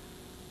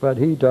 But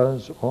he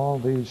does all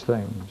these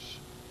things.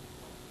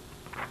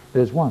 It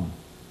is one.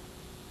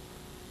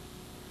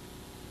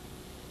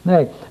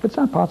 Nay, it's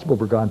not possible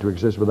for God to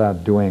exist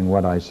without doing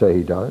what I say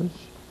he does.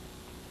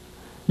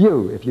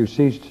 You, if you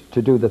ceased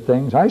to do the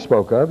things I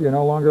spoke of, you're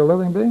no longer a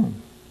living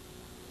being.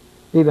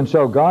 Even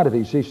so, God, if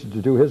he ceases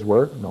to do his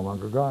work, no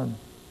longer God.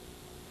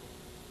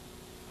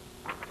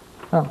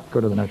 Now,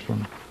 go to the next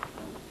one.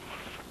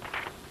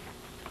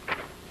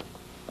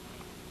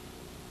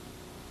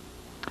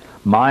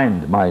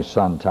 Mind, my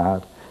son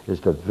Tat,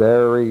 is the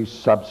very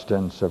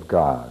substance of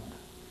God.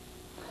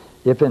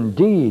 If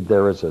indeed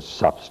there is a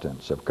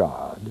substance of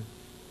God,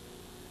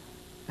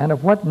 and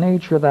of what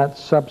nature that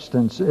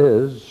substance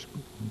is,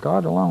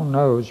 God alone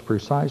knows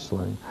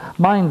precisely.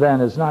 Mind,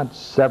 then, is not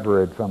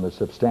severed from the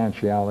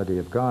substantiality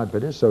of God,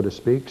 but is, so to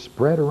speak,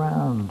 spread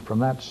around from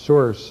that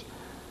source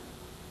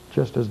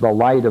just as the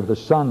light of the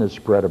sun is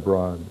spread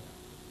abroad.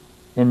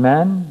 In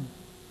men,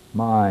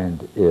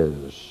 mind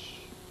is.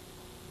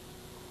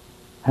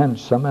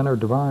 Hence, some men are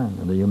divine,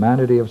 and the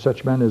humanity of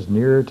such men is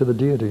near to the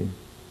deity.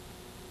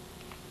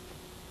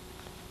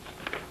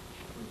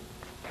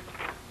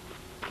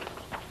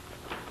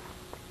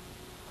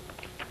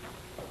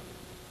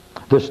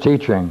 This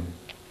teaching,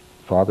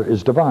 Father,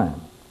 is divine.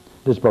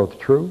 It is both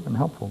true and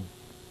helpful.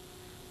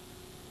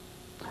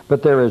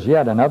 But there is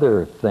yet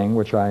another thing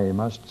which I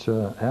must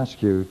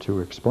ask you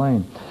to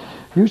explain.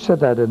 You said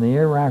that in the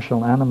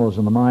irrational animals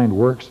in the mind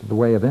works the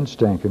way of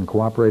instinct and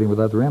cooperating with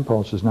other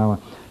impulses. Now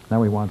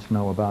he wants to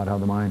know about how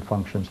the mind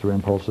functions through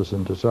impulses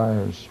and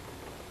desires.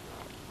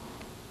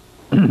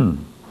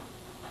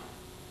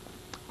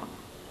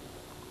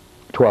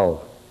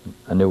 12,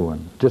 a new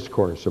one,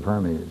 Discourse of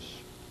Hermes.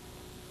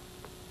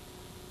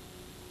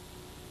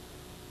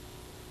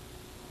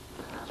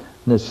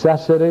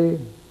 Necessity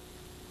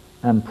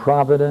and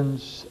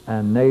providence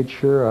and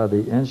nature are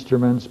the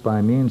instruments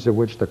by means of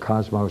which the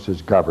cosmos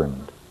is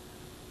governed,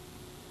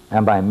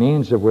 and by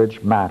means of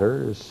which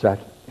matter is set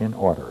in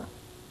order.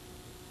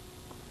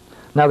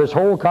 Now this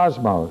whole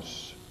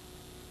cosmos,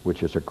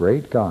 which is a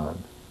great God,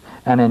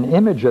 and an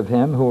image of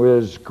him who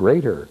is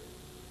greater,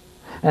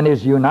 and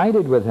is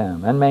united with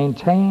him, and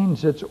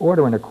maintains its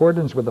order in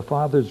accordance with the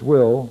Father's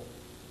will,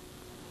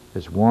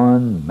 is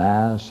one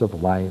mass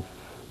of life.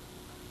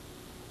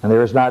 And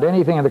there is not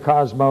anything in the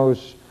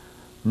cosmos,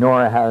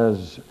 nor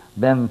has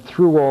been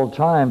through all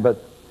time,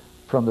 but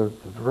from the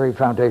very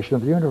foundation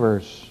of the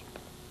universe.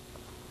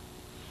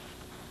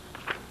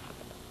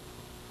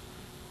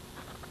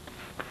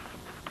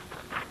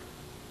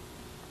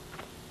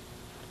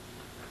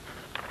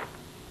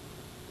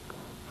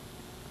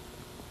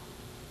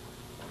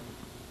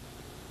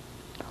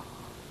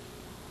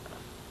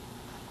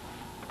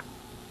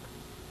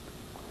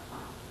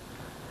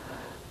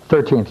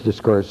 Thirteenth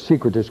discourse,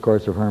 Secret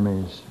Discourse of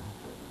Hermes.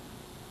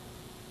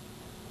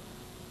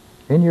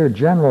 In your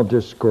general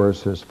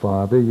discourses,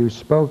 Father, you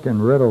spoke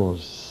in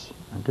riddles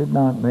and did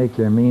not make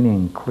your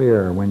meaning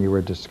clear when you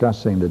were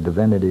discussing the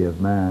divinity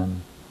of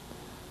man.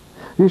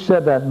 You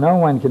said that no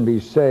one can be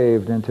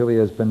saved until he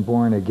has been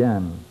born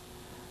again,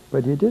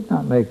 but you did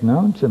not make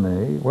known to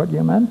me what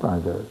you meant by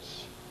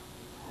this.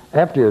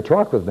 After your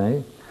talk with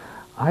me,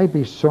 I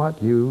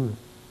besought you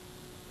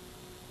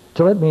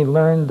to let me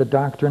learn the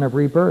doctrine of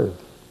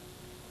rebirth,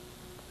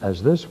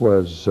 as this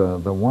was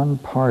the one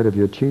part of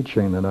your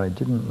teaching that I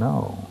didn't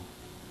know.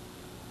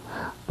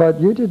 But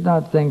you did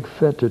not think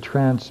fit to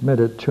transmit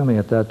it to me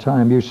at that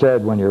time. You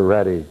said, when you're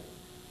ready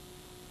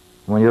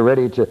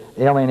to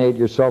alienate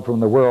yourself from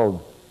the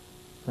world,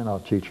 then I'll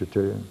teach it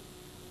to you.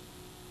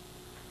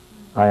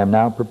 I am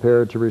now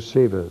prepared to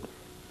receive it.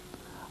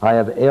 I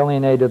have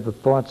alienated the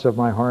thoughts of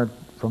my heart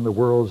from the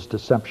world's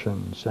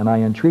deceptions, and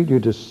I entreat you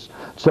to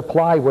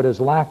supply what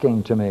is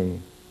lacking to me,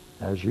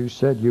 as you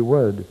said you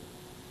would,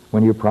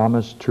 when you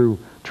promised to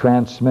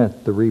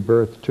transmit the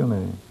rebirth to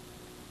me.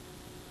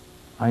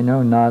 I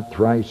know not,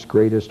 thrice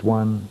greatest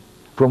one,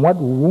 from what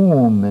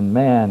womb in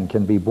man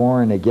can be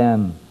born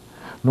again,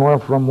 nor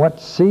from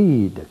what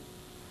seed.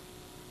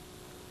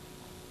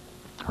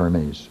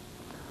 Hermes.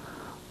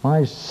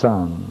 My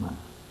son,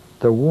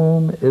 the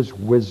womb is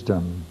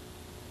wisdom,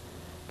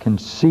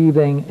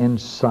 conceiving in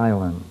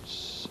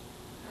silence,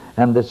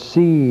 and the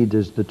seed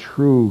is the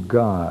true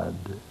God,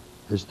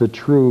 is the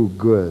true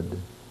good.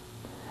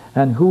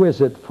 And who is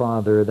it,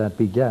 Father, that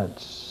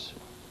begets?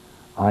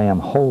 I am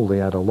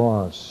wholly at a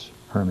loss,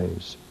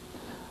 Hermes.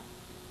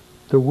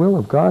 The will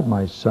of God,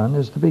 my son,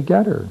 is the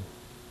begetter.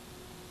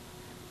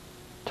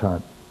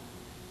 Tut,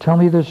 tell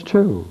me this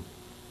too.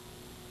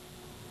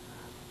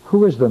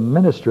 Who is the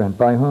ministrant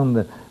by whom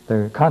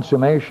the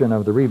consummation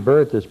of the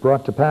rebirth is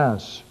brought to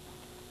pass?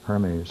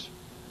 Hermes.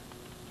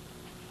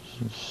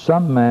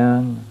 Some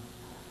man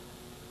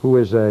who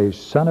is a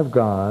son of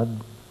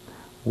God,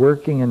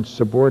 working in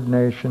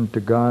subordination to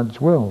God's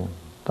will.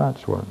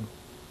 That's what.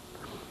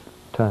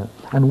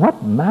 And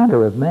what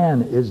manner of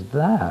man is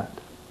that?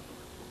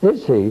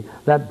 Is he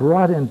that's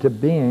brought into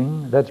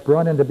being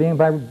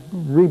by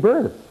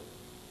rebirth?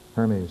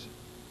 Hermes.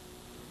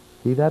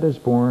 He that is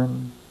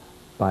born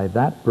by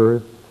that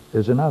birth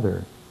is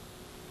another.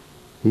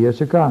 He is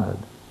a God,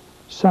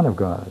 son of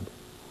God.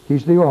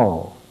 He's the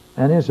all,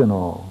 and is an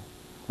all.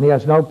 And he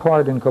has no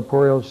part in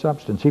corporeal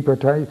substance. He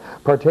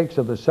partakes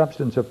of the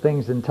substance of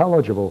things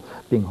intelligible,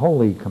 being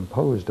wholly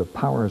composed of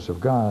powers of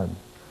God.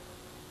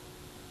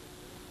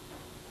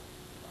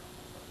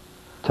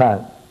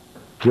 Tut,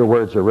 your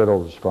words are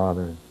riddles,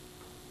 Father.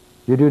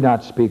 You do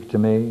not speak to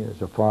me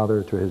as a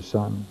father to his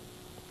son.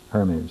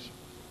 Hermes.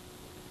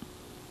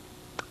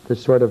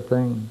 This sort of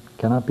thing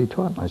cannot be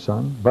taught, my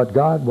son, but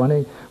God,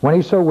 when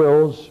he so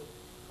wills,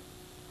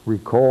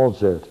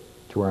 recalls it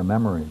to our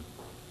memory.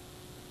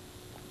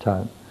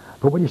 Tut.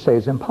 But what you say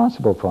is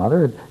impossible,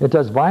 Father. It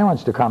does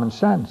violence to common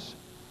sense.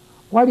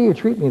 Why do you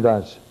treat me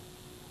thus?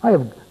 I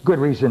have good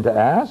reason to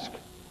ask.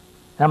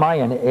 Am I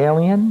an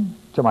alien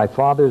to my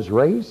father's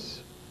race?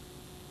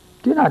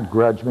 Do not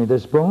grudge me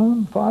this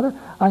boon, Father.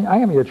 I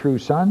am your true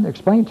son.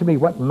 Explain to me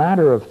what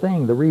manner of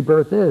thing the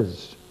rebirth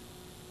is.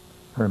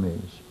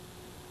 Hermes.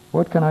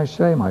 What can I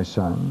say, my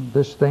son?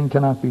 This thing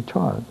cannot be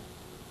taught.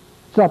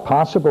 It's not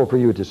possible for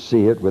you to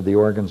see it with the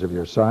organs of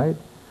your sight,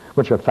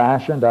 which are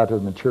fashioned out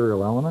of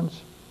material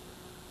elements.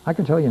 I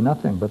can tell you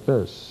nothing but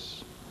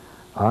this.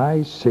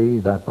 I see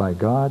that by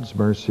God's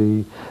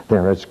mercy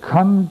there has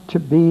come to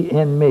be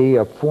in me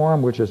a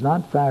form which is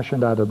not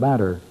fashioned out of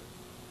matter,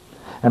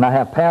 and I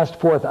have passed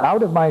forth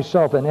out of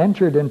myself and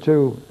entered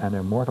into an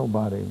immortal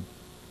body.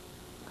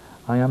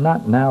 I am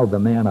not now the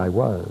man I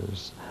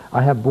was.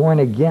 I have born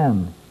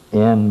again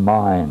in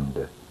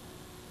mind.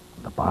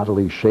 The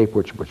bodily shape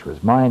which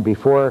was mine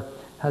before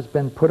has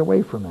been put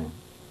away from me.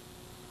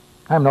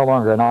 I am no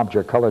longer an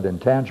object colored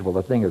and tangible,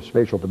 a thing of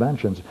spatial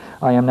dimensions.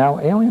 I am now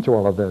alien to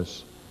all of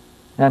this,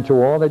 and to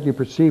all that you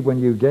perceive when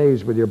you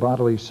gaze with your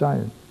bodily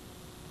sight.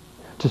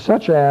 To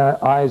such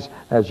eyes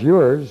as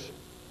yours,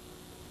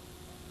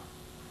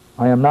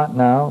 I am not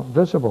now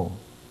visible.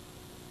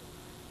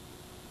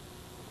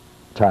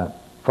 Tat.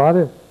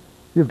 Father,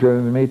 you've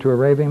driven me to a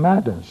raving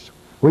madness.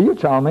 Will you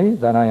tell me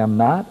that I am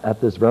not at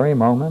this very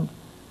moment?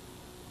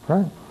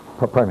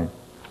 Pardon me.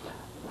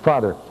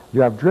 Father,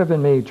 you have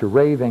driven me to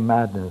raving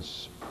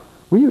madness.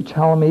 Will you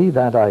tell me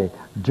that I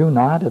do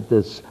not at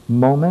this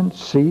moment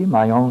see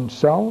my own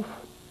self?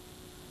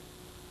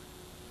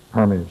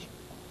 Hermes.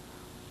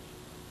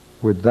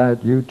 Would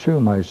that you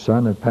too, my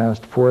son, had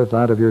passed forth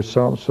out of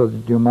yourself so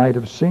that you might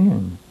have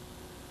seen,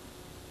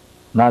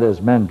 not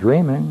as men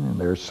dreaming in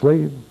their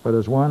sleep, but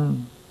as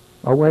one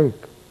awake.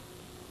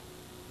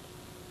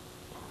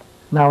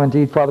 Now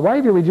indeed, Father, why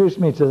have you reduced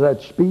me to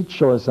that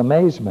speechless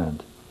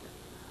amazement?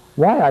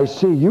 Why, I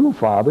see you,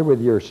 Father,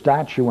 with your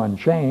statue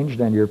unchanged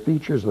and your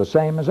features the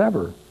same as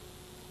ever.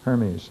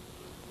 Hermes.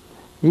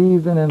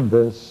 Even in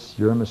this,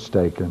 you're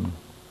mistaken.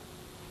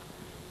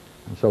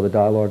 And so the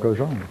dialogue goes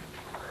on.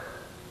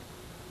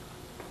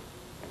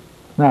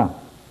 Now,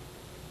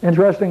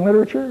 interesting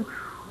literature?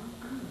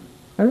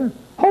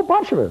 Whole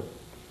bunch of it.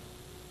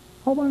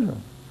 Whole bunch of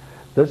it.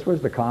 This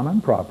was the common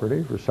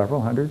property for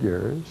several hundred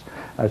years.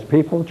 As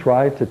people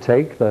tried to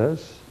take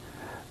this,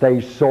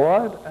 they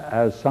saw it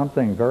as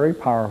something very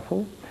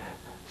powerful.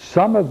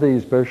 Some of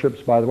these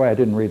bishops, by the way, I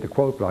didn't read the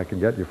quote, but I can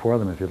get you for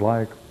them if you'd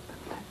like,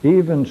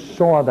 even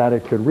saw that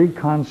it could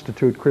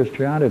reconstitute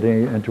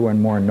Christianity into a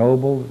more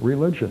noble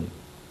religion.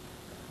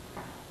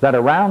 That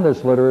around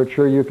this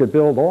literature you could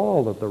build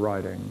all of the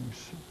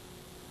writings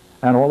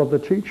and all of the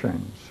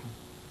teachings.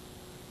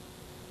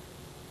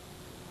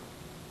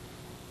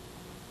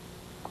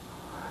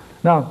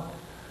 Now,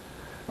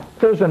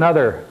 there's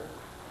another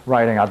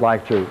writing I'd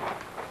like to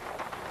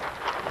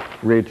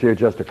read to you,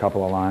 just a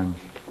couple of lines,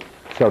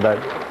 so that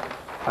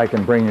I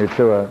can bring you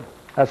to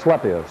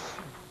Asclepius.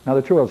 Now,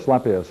 the two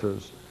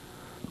Asclepiuses,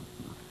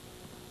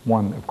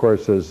 one, of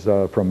course, is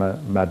from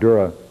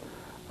Madura,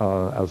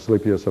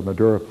 Asclepius of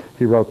Madura.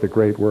 He wrote the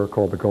great work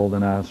called The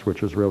Golden Ass,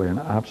 which is really an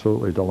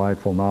absolutely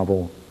delightful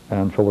novel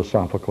and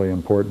philosophically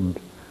important,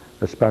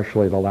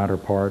 especially the latter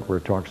part where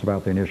it talks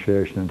about the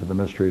initiation into the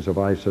mysteries of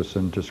Isis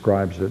and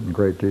describes it in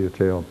great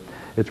detail.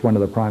 It's one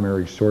of the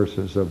primary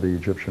sources of the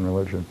Egyptian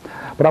religion.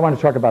 But I want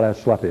to talk about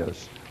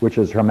Asclepius, which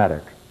is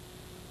Hermetic.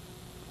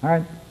 All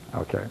right?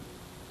 Okay.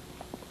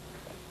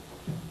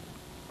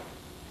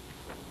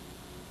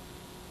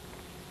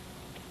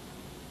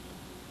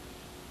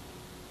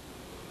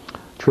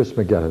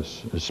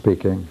 Trismegistus is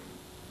speaking.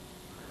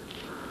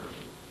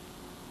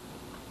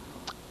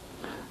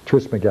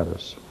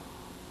 Trismegistus.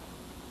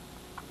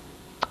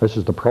 This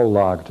is the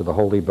prologue to the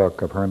holy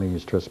book of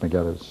Hermes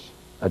Trismegistus,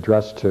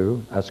 addressed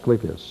to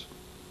Asclepius.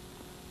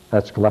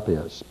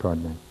 Asclepius,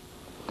 pardon me.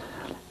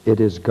 It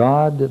is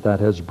God that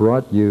has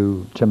brought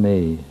you to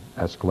me,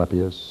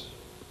 Asclepius,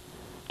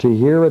 to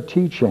hear a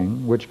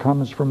teaching which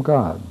comes from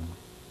God.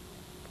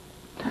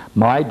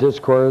 My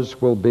discourse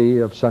will be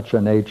of such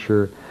a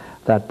nature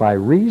that by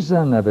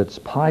reason of its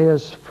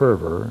pious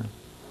fervor,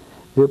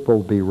 it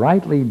will be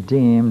rightly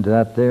deemed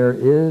that there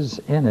is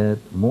in it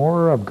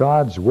more of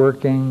God's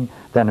working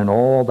than in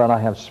all that I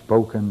have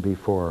spoken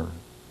before.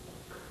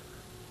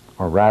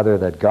 Or rather,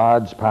 that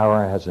God's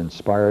power has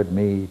inspired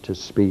me to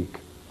speak.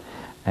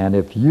 And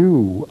if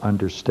you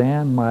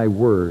understand my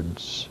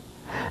words,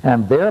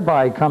 and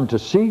thereby come to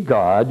see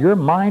God, your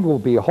mind will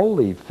be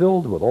wholly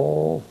filled with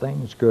all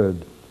things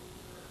good.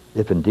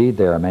 If indeed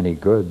there are many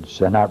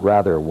goods, and not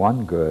rather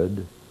one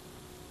good,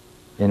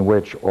 in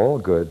which all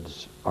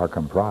goods are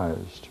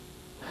comprised.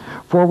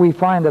 For we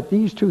find that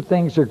these two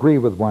things agree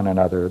with one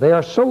another. They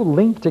are so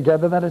linked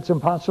together that it's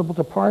impossible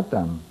to part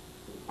them.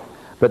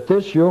 But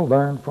this you'll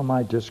learn from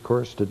my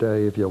discourse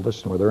today if you'll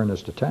listen with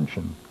earnest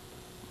attention.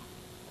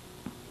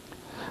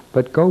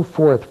 But go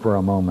forth for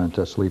a moment,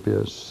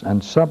 Asclepius,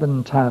 and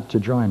summon Tat to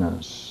join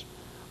us.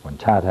 When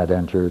Tat had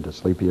entered,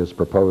 Asclepius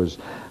proposed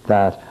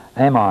that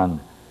Ammon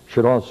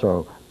should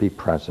also be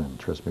present.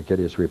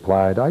 Trismegistus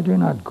replied, I do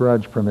not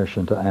grudge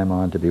permission to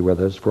Ammon to be with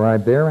us, for I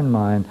bear in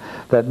mind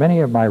that many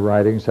of my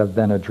writings have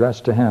been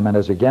addressed to him, and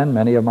as again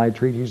many of my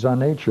treatises on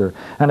nature,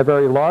 and a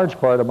very large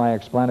part of my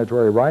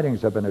explanatory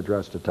writings have been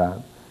addressed to Tat,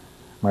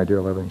 my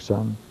dear living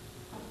son.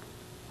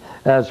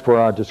 As for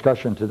our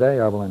discussion today,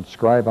 I will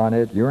inscribe on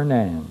it your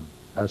name,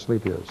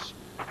 Asclepius.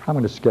 I'm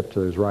going to skip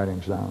to his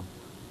writings now.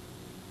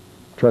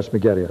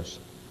 Trismegistus,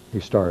 he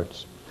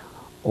starts.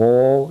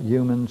 All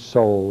human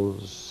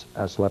souls,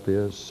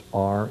 Asclepius,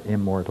 are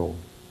immortal.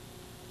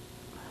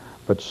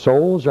 But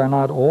souls are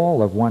not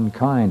all of one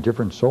kind.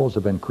 Different souls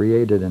have been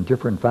created in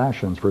different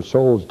fashions, for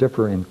souls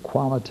differ in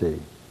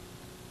quality.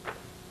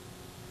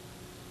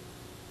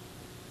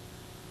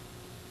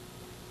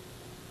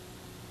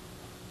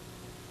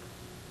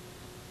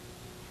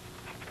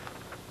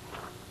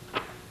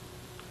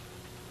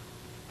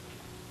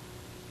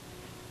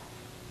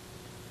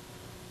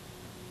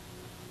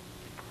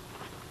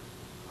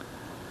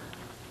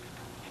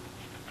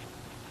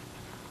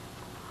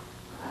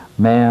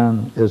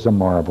 Man is a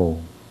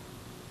marvel.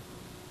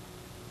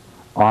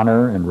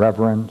 Honor and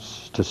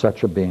reverence to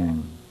such a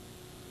being.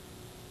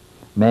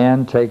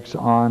 Man takes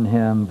on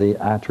him the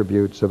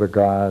attributes of a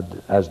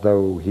god as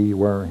though he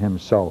were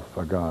himself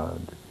a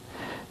god.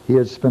 He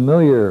is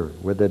familiar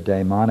with the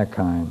daemonic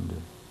kind,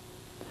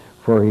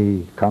 for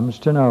he comes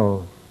to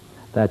know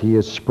that he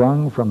is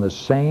sprung from the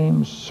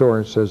same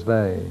source as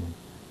they,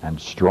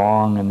 and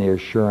strong in the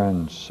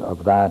assurance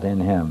of that in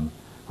him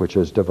which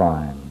is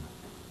divine.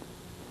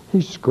 He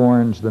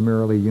scorns the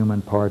merely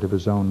human part of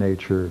his own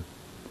nature.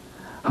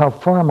 How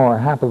far more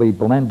happily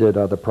blended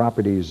are the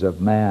properties of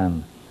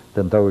man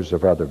than those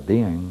of other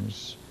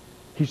beings.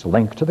 He's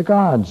linked to the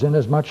gods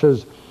inasmuch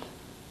as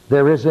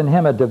there is in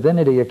him a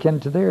divinity akin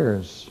to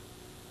theirs.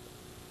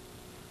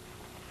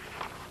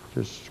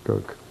 Just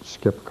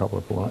skip a couple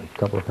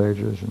of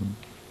pages and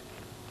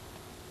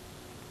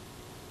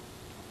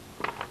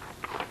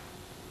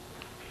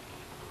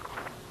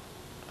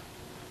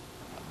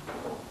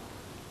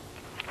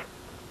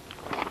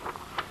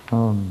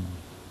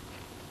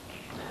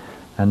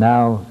and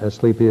now,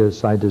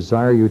 Asclepius, I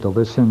desire you to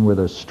listen with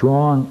a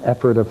strong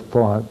effort of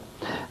thought,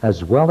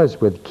 as well as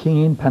with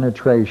keen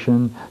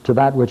penetration to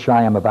that which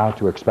I am about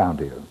to expound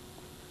to you.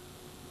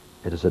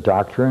 It is a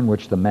doctrine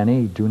which the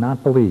many do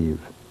not believe,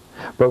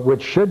 but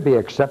which should be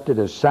accepted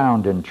as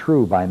sound and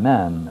true by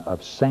men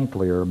of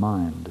saintlier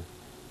mind.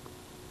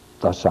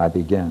 Thus I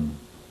begin.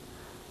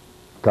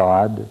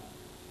 God,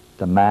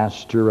 the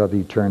master of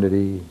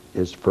eternity,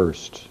 is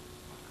first.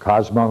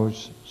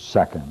 Cosmos,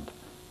 second.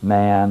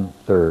 Man,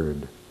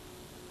 third.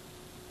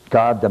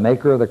 God, the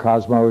maker of the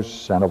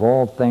cosmos and of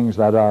all things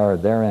that are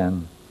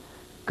therein,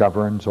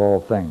 governs all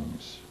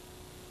things,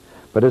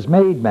 but has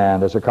made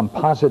man as a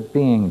composite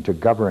being to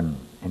govern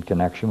in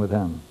connection with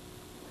him.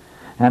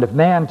 And if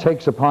man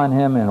takes upon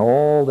him in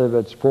all of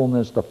its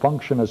fullness the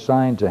function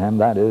assigned to him,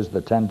 that is,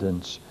 the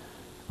tendance,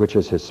 which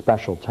is his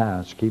special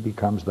task, he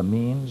becomes the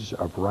means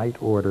of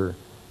right order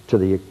to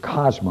the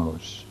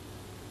cosmos,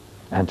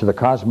 and to the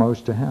cosmos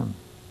to him.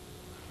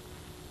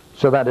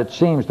 So that it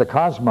seems the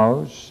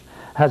cosmos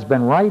has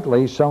been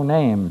rightly so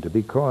named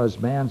because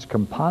man's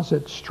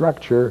composite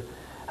structure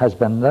has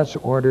been thus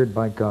ordered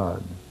by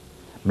God.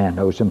 Man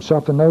knows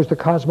himself and knows the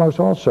cosmos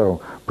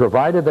also,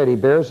 provided that he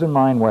bears in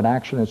mind what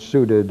action is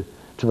suited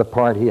to the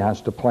part he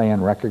has to play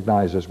and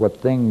recognizes what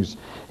things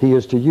he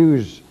is to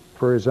use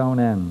for his own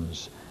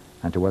ends,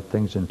 and to what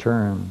things in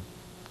turn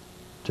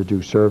to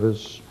do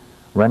service,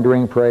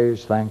 rendering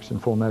praise, thanks in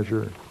full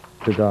measure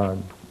to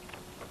God.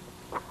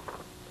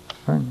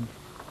 Right.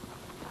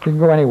 You can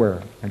go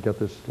anywhere and get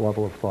this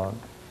level of thought.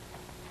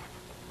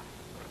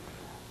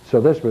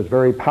 So this was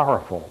very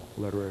powerful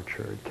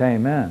literature. It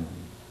came in.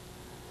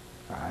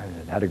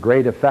 It had a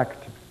great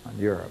effect on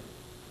Europe.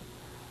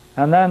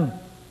 And then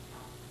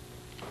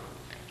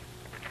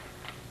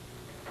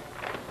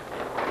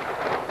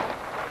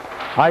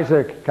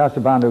Isaac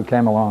Casaubondu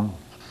came along,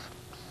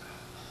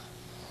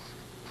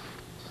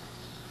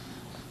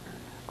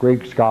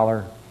 Greek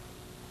scholar,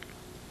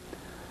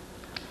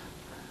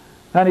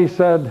 and he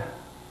said,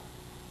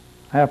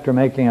 after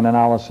making an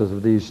analysis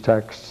of these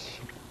texts,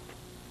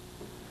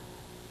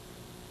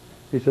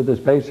 he said this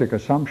basic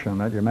assumption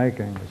that you're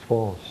making is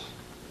false.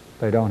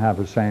 They don't have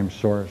the same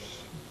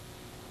source.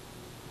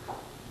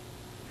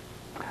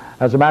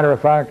 As a matter of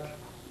fact,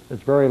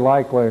 it's very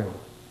likely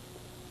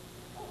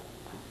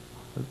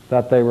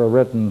that they were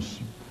written,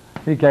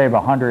 he gave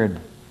 100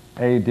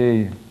 AD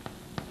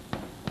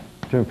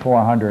to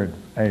 400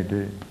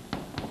 AD.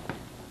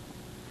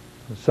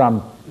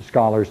 Some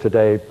scholars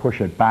today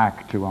push it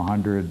back to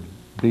 100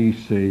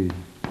 BC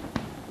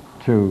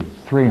to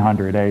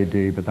 300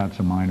 AD, but that's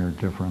a minor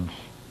difference.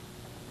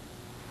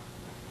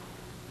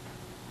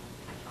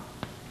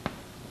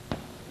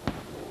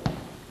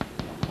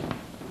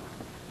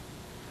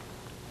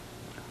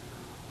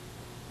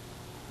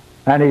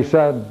 And he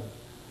said,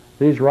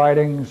 these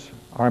writings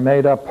are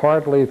made up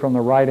partly from the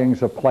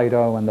writings of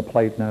Plato and the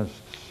Platonists,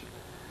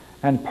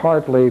 and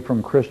partly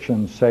from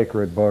Christian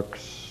sacred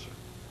books.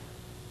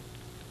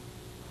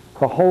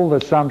 The whole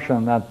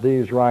assumption that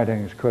these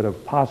writings could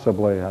have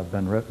possibly have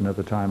been written at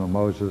the time of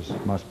Moses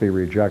must be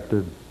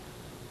rejected,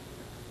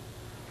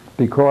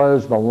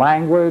 because the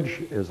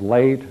language is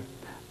late,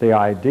 the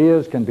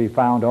ideas can be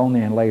found only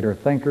in later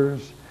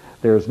thinkers.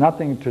 There's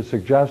nothing to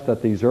suggest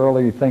that these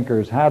early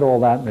thinkers had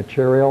all that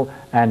material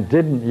and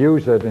didn't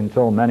use it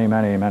until many,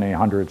 many, many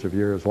hundreds of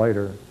years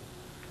later.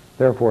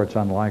 Therefore, it's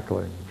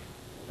unlikely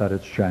that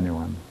it's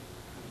genuine.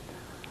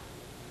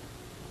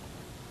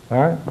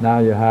 All right, now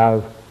you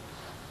have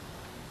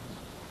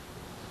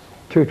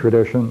two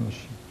traditions,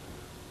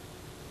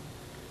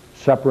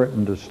 separate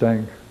and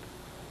distinct.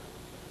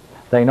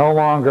 They no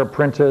longer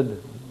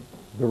printed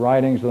the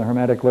writings of the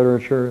Hermetic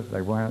literature.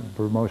 They weren't,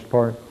 for the most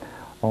part.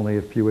 Only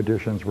a few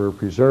editions were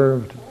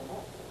preserved.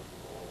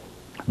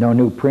 No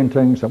new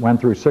printings. That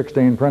went through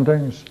 16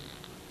 printings.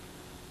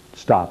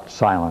 Stopped.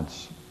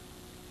 Silence.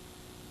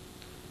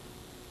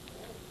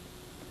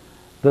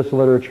 This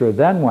literature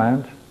then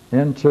went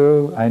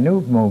into a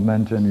new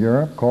movement in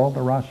Europe called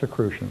the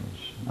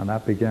Rosicrucians, and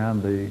that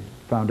began the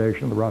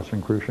foundation of the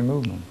Rosicrucian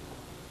movement.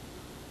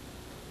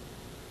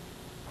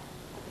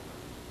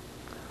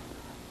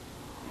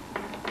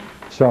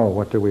 So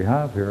what do we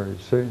have here, you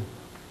see?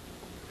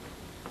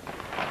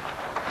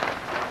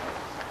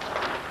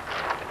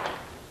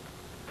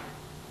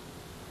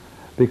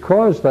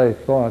 Because they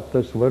thought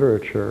this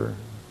literature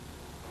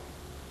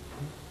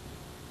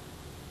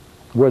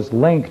was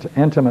linked,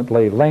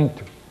 intimately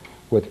linked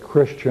with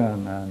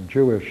Christian and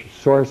Jewish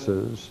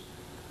sources,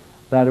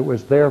 that it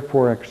was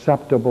therefore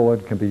acceptable,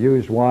 it can be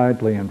used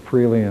widely and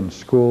freely in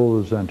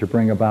schools and to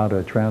bring about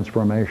a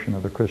transformation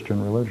of the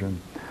Christian religion.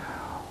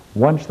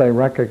 Once they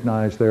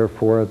recognized,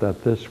 therefore,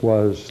 that this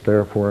was,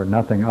 therefore,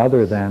 nothing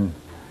other than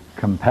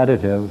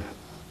competitive,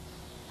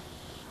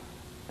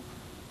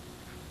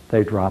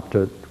 they dropped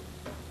it.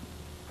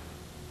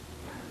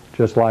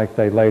 Just like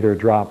they later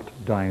dropped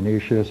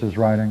Dionysius'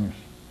 writings,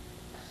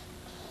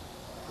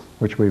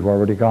 which we've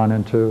already gone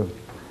into.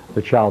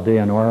 The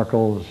Chaldean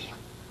oracles.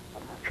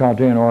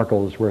 Chaldean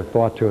oracles were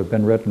thought to have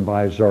been written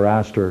by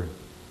Zoroaster,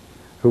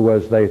 who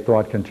was, they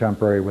thought,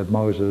 contemporary with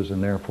Moses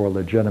and therefore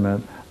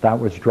legitimate. That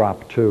was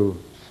dropped too.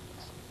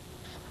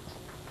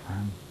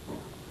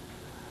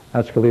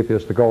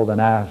 Asclepius, the Golden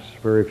Ass,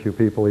 very few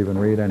people even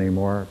read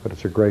anymore, but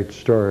it's a great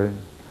story.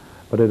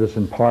 But it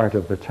isn't part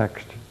of the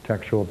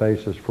textual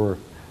basis for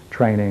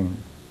training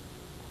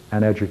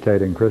and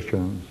educating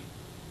Christians.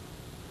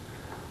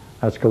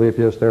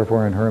 Asclepius,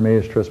 therefore, in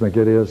Hermes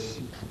Trismegistus,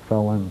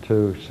 fell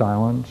into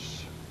silence.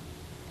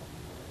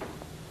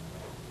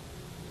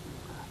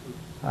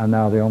 And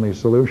now the only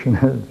solution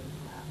is,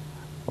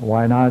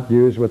 why not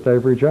use what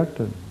they've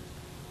rejected?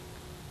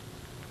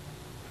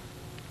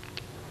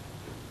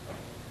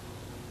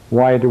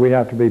 Why do we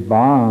have to be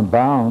bound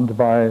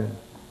by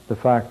the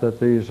fact that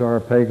these are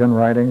pagan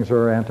writings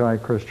or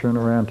anti-Christian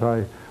or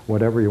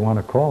anti-whatever you want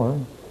to call it?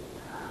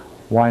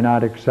 Why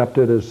not accept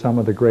it as some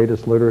of the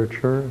greatest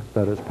literature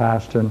that has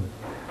passed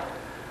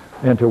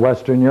into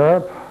Western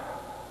Europe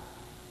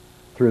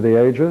through the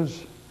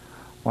ages?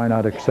 Why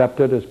not accept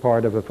it as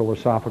part of a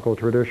philosophical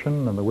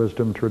tradition and the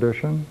wisdom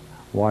tradition?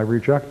 Why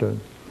reject it?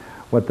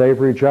 What they've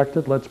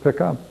rejected, let's pick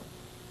up.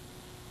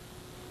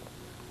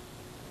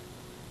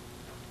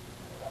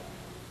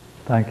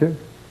 Thank you.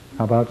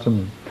 How about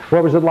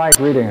what was it like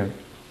reading it?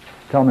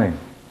 Tell me.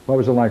 What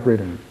was it like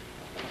reading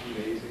it?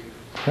 Amazing.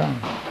 Yeah.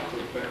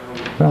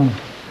 Profound.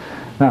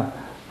 Now,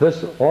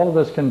 all of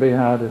this can be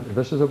had,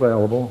 this is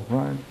available,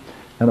 right,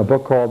 in a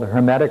book called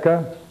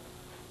Hermetica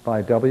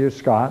by W.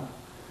 Scott.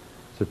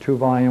 It's a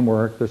 2-volume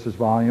work. This is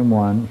volume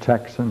 1,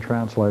 Texts and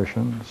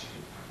Translations.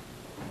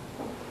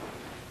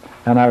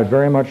 And I would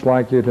very much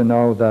like you to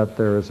know that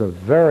there is a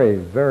very,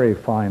 very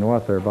fine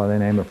author by the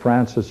name of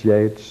Francis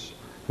Yates,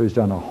 who's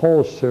done a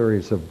whole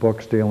series of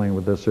books dealing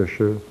with this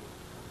issue.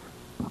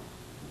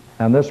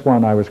 And this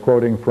one I was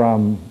quoting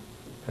from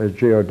is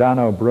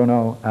Giordano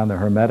Bruno and the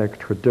Hermetic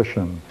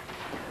Tradition.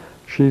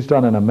 She's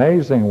done an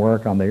amazing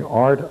work on the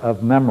art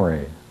of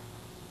memory.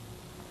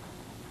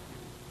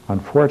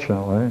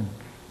 Unfortunately,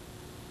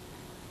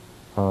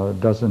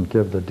 it doesn't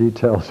give the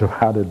details of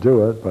how to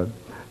do it, but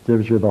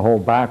gives you the whole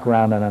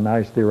background and a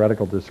nice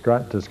theoretical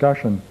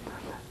discussion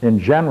in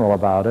general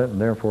about it,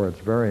 and therefore it's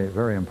very,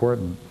 very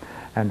important.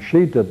 And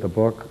she did the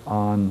book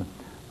on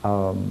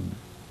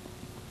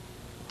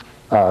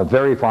a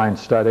very fine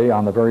study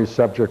on the very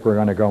subject we're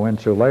going to go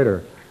into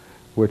later,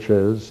 which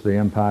is the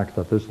impact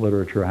that this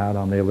literature had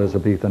on the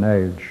Elizabethan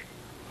age.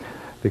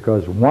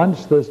 Because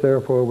once this,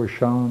 therefore, was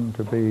shown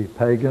to be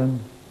pagan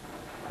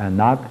and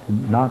not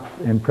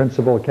in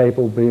principle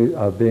capable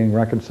of being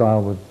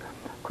reconciled with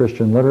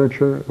Christian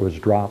literature, it was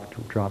dropped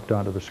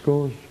out of the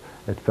schools.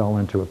 It fell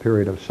into a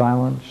period of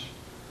silence,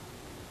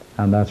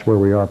 and that's where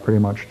we are pretty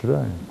much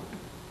today.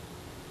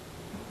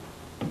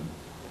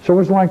 So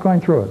what's it like going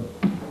through it?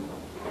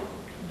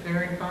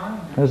 Very fine.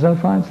 Isn't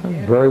it fine?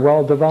 Yeah. Very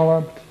well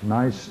developed,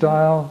 nice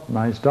style,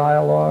 nice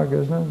dialogue,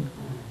 isn't it?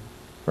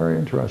 Very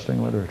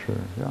interesting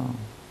literature, yeah.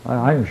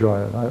 I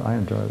enjoy it. I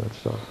enjoy that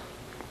stuff.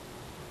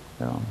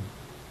 Yeah.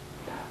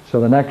 So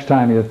the next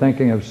time you're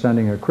thinking of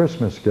sending a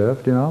Christmas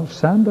gift,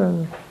 send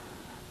a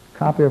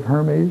copy of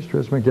Hermes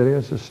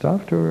Trismegistus'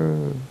 stuff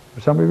to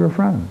some of your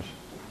friends.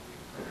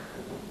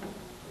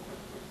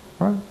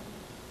 Right?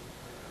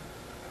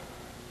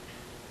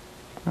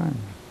 Right.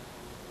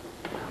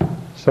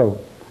 So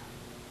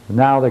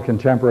now the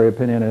contemporary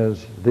opinion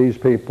is these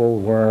people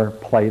were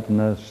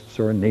Platonists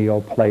or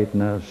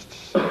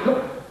Neoplatonists,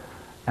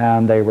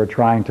 and they were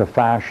trying to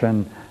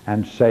fashion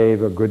and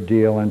save a good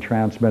deal and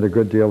transmit a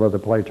good deal of the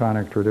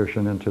Platonic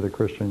tradition into the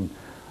Christian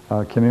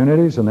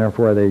communities, and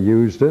therefore they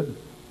used it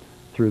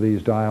through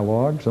these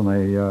dialogues, and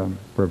they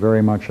were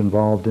very much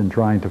involved in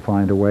trying to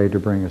find a way to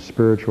bring a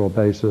spiritual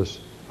basis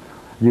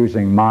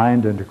using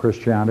mind into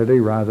Christianity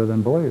rather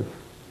than belief.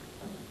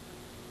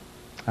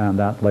 And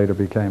that later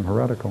became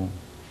heretical.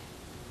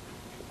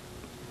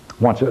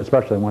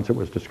 Especially once it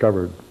was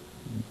discovered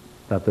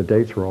that the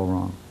dates were all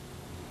wrong.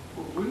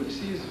 What do you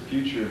see as the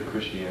future of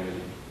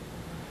Christianity?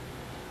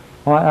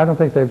 Well, I don't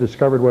think they've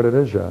discovered what it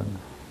is yet.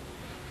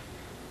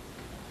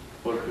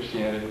 What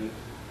Christianity is?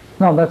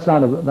 No, that's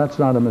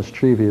not a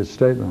mischievous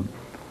statement.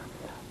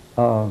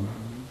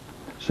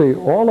 See,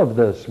 all of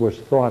this was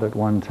thought at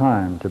one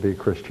time to be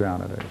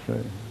Christianity. See,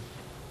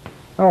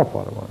 they all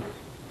thought it was.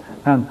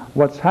 And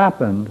what's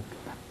happened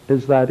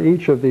is that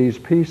each of these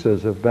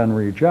pieces have been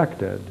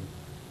rejected,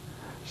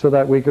 so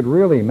that we could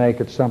really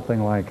make it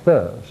something like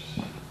this.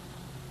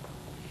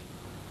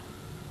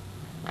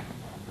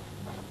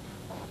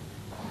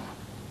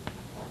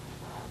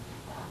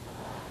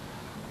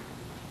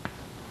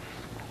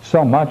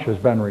 So much has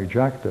been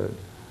rejected.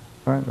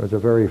 Right? It was a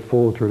very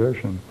full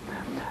tradition.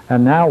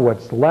 And now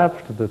what's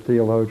left, the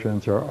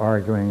theologians are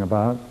arguing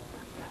about.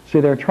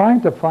 See, they're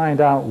trying to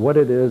find out what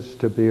it is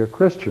to be a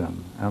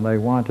Christian, and they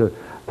want to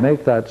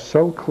make that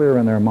so clear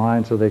in their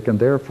minds so they can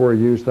therefore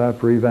use that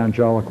for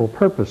evangelical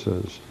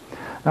purposes.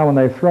 Now, when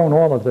they've thrown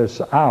all of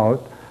this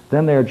out,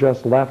 then they're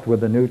just left with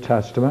the New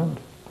Testament.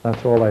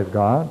 That's all they've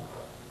got.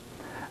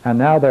 And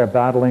now they're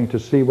battling to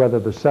see whether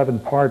the 7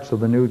 parts of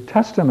the New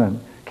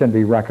Testament can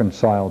be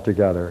reconciled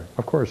together.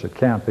 Of course it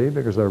can't be,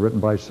 because they're written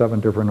by 7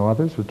 different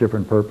authors with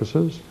different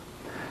purposes,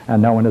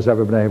 and no one has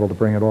ever been able to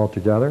bring it all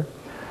together.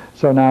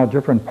 So now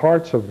different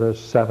parts of this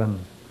 7,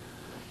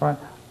 right?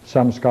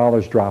 Some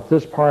scholars drop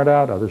this part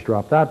out, others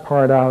drop that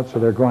part out, so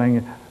they're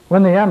going, well,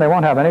 in the end they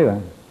won't have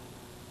anything.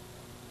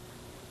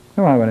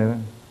 They won't have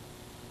anything.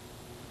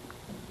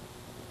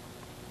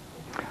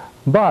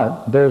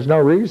 But there's no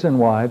reason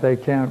why they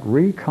can't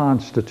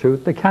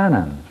reconstitute the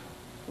canon.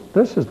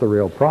 This is the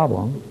real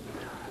problem,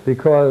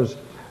 because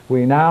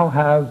we now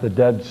have the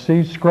Dead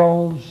Sea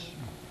Scrolls,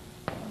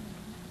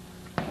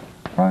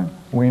 right?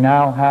 We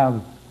now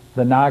have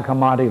the Nag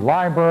Hammadi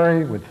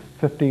Library with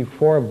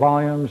 54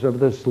 volumes of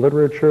this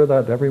literature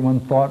that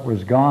everyone thought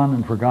was gone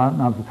and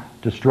forgotten,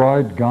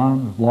 destroyed,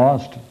 gone,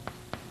 lost.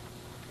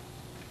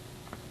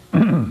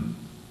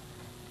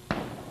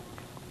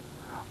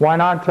 Why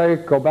not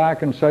go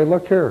back and say,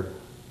 look here,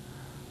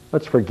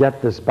 let's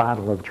forget this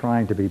battle of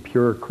trying to be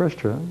pure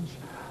Christians.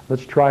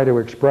 Let's try to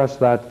express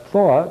that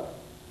thought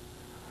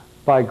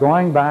by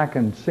going back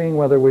and seeing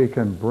whether we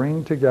can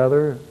bring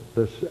together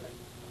this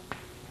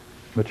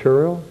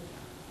material,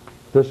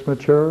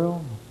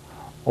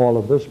 all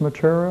of this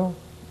material,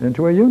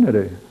 into a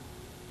unity.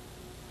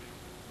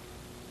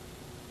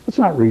 Let's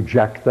not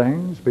reject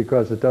things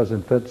because it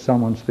doesn't fit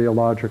someone's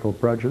theological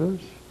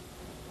prejudice.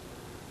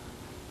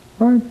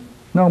 Right?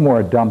 No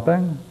more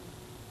dumping.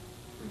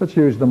 Let's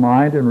use the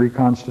mind in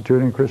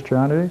reconstituting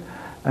Christianity.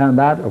 And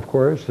that, of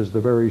course, is the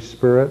very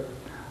spirit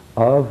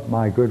of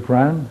my good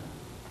friend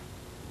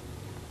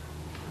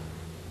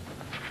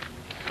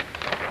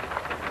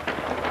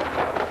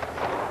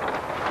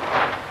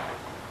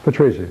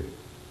Patrizzi.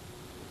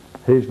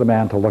 He's the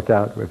man to look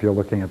at if you're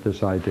looking at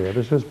this idea.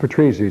 This is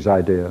Patrizzi's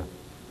idea.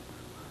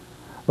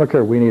 Look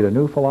here, we need a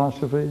new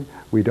philosophy.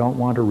 We don't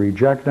want to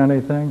reject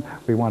anything.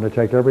 We want to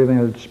take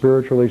everything that's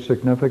spiritually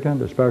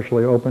significant,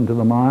 especially open to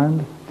the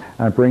mind,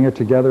 and bring it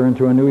together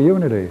into a new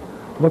unity.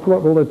 Look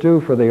what will it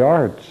do for the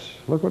arts.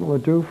 Look what will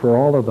it do for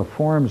all of the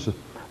forms,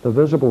 the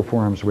visible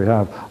forms we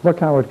have. Look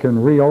how it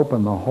can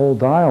reopen the whole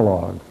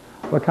dialogue.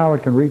 Look how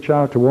it can reach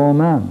out to all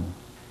men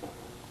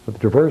with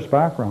diverse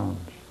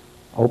backgrounds.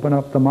 Open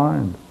up the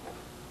mind.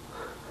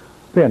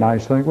 Be a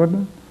nice thing,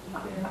 wouldn't it?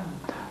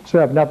 So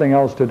you have nothing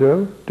else to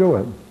do, do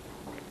it.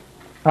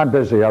 I'm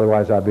busy,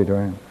 otherwise I'd be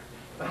doing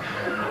it.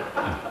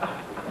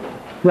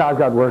 Yeah, I've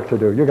got work to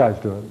do. You guys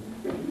do it.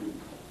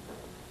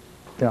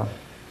 Yeah,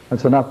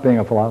 it's enough being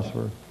a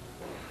philosopher.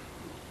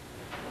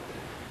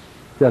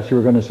 Yes, you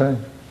were going to say?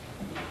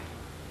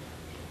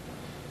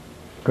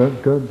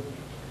 Good, good.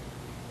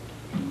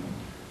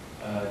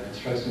 It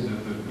strikes me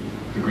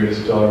that the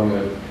greatest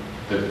dogma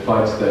that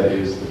fights that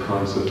is the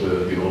concept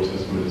of the Old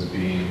Testament as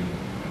being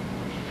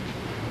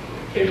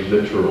a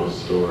literal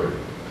story.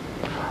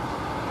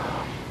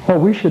 Oh,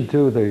 we should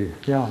do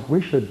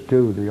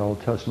the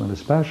Old Testament,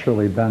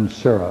 especially Ben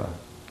Sira.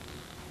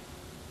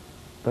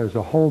 There's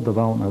a whole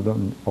development of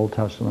the Old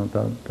Testament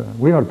that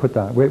we ought to put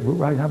that.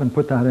 I haven't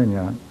put that in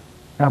yet.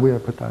 Yeah, we ought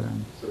to put that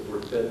in. So if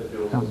we're fed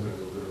the Old Testament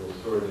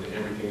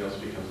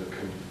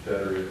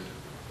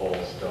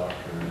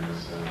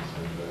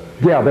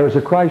Yeah, there was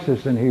a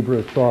crisis in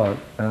Hebrew thought,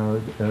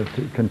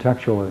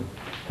 contextually,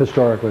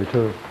 historically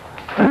too,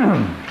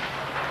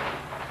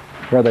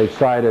 where they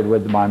sided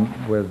with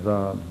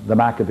the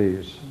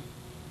Maccabees,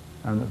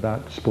 and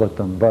that split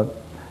them. But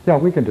yeah,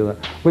 we can do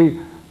that. We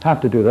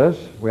have to do this.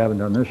 We haven't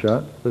done this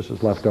yet. This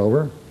is left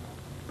over,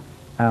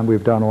 and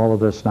we've done all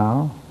of this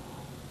now.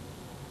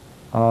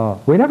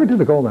 We never do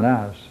the golden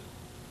ass.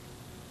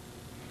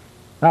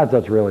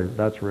 That's really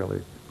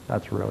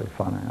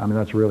funny. I mean,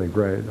 that's really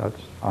great. That's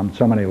on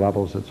so many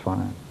levels. It's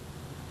funny.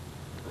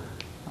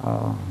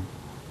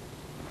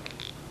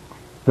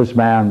 This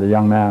man, the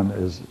young man,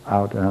 is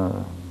out,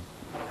 and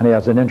he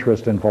has an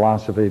interest in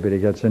philosophy, but he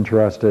gets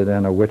interested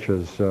in a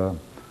witch's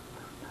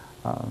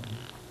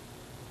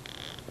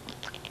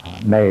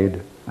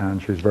maid,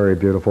 and she's very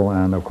beautiful.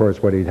 And of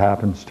course, what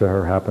happens to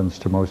her happens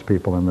to most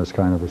people in this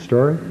kind of a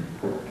story.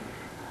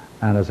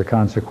 And as a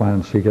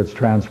consequence, he gets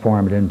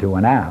transformed into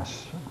an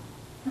ass.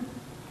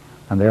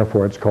 And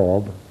therefore it's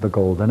called the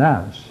golden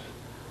ass.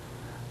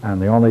 And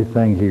the only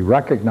thing he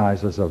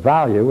recognizes of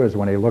value is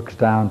when he looks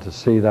down to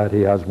see that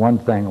he has one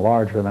thing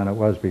larger than it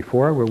was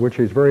before, with which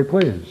he's very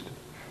pleased.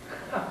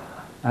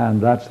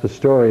 And that's the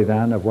story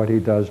then of what he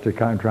does to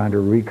kind of trying to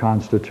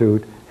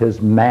reconstitute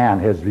his man,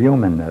 his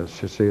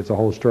humanness. You see, it's a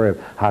whole story of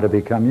how to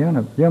become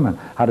human,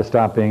 how to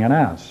stop being an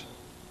ass.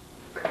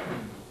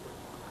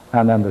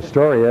 And then the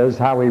story is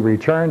how he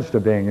returns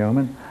to being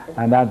human,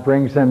 and that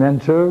brings him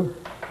into,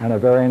 in a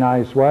very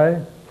nice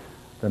way,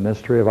 the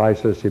mystery of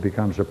Isis. He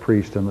becomes a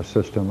priest in the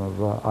system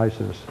of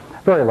Isis.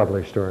 Very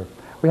lovely story.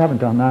 We haven't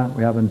done that.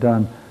 We haven't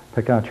done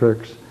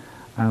Pekatrix,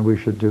 and we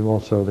should do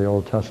also the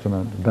Old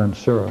Testament, Ben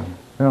Sira.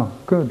 Yeah,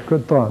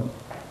 good thought.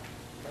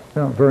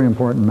 Yeah, very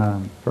important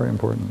man, very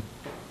important.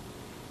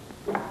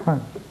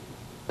 Right.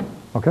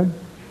 Okay?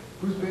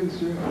 Who's Ben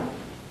Sira?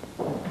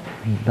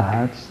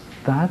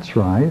 That's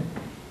right.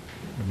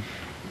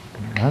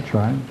 That's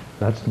right.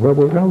 That's what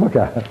we're going to look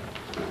at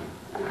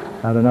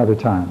another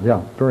time.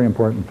 Yeah, very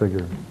important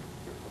figure.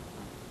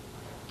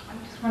 I'm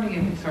just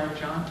wondering if, sorry,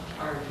 John,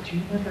 or do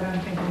you know that I'm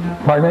thinking of?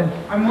 Pardon me?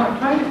 I'm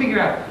trying to figure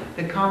out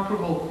the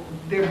comparable,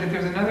 that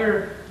there's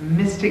another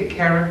mystic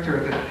character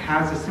that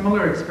has a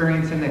similar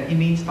experience in that he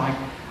meets like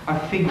a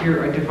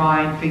figure, a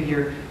divine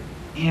figure,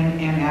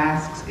 and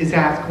is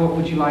asked, what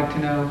would you like to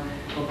know?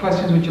 What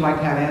questions would you like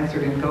to have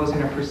answered, and goes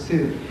in a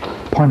pursuit.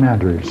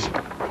 Poimandres.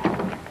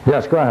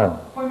 Yes, go ahead.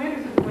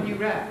 Poimandres is the one you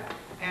read.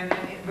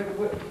 But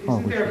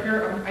isn't there a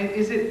pair?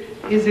 Is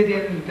it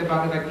in the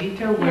Bhagavad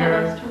Gita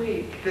where last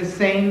week. the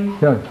same?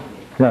 Yes.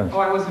 Oh,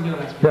 I wasn't here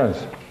last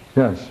week.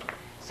 Yes.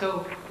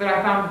 So, but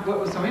I found what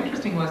was so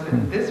interesting was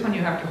that this one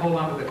you have to hold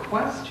on to the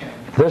question.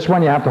 This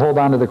one you have to hold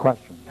on to the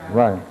question.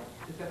 Right.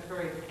 That's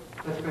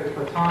very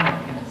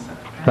Platonic in a sense.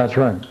 That's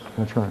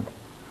right.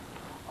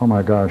 Oh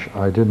my gosh,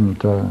 I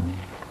didn't. You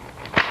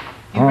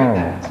read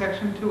that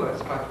section to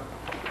us, but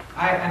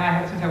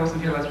since I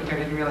wasn't here last week, I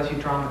didn't realize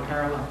you'd drawn the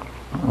parallel.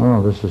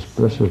 Oh, this is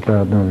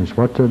bad news.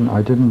 I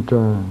didn't.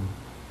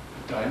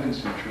 Diamond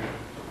Sutra.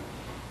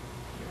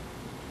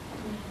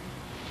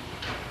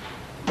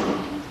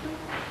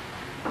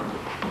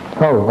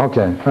 Oh,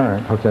 okay. All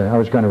right. Okay. I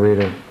was going to read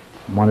it.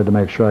 Wanted to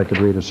make sure I could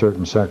read a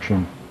certain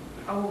section.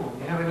 Oh,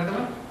 you have another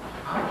one?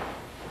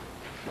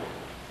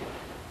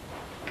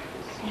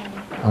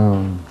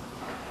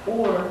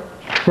 Or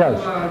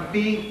yes.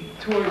 Be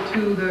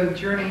to the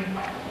journey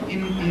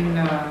in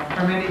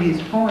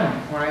Parmenides' poem,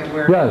 right,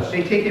 where yes.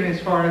 they take him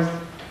as far as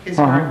his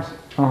heart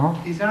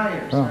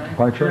desires, yeah, right?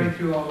 quite Journey true.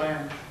 through all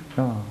lands,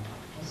 all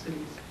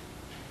cities.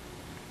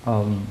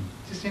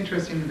 Just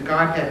interesting, the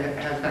Godhead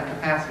has that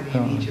capacity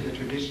in each of the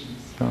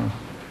traditions.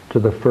 To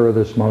the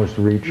furthest most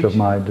reach of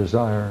my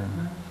desire.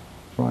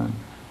 Right.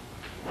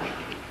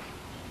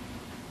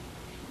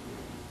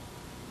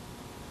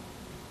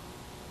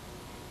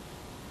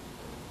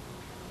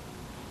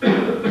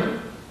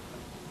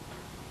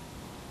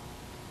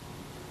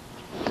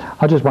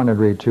 I just wanted to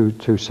read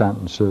two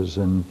sentences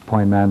in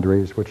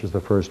Poimandres, which is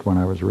the first one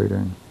I was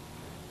reading.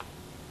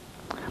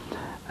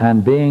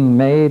 And being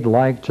made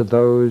like to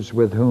those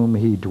with whom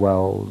he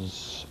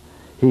dwells,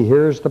 he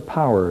hears the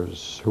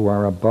powers who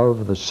are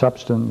above the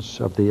substance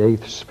of the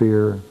eighth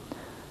sphere,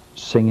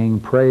 singing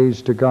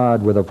praise to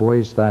God with a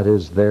voice that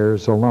is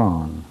theirs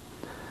alone.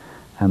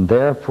 And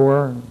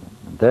therefore,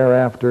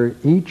 thereafter,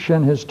 each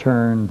in his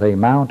turn, they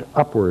mount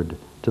upward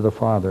to the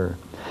Father.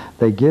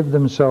 They give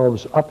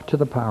themselves up to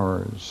the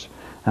powers,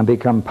 and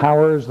become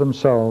powers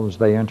themselves.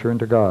 They enter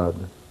into God.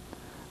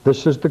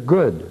 This is the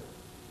good.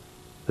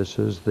 This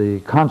is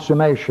the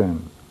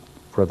consummation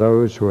for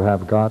those who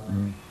have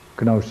gotten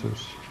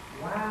gnosis.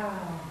 Wow.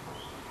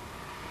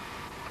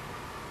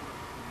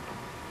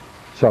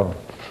 So,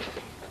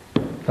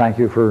 thank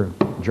you for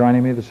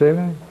joining me this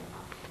evening.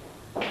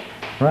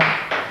 Right.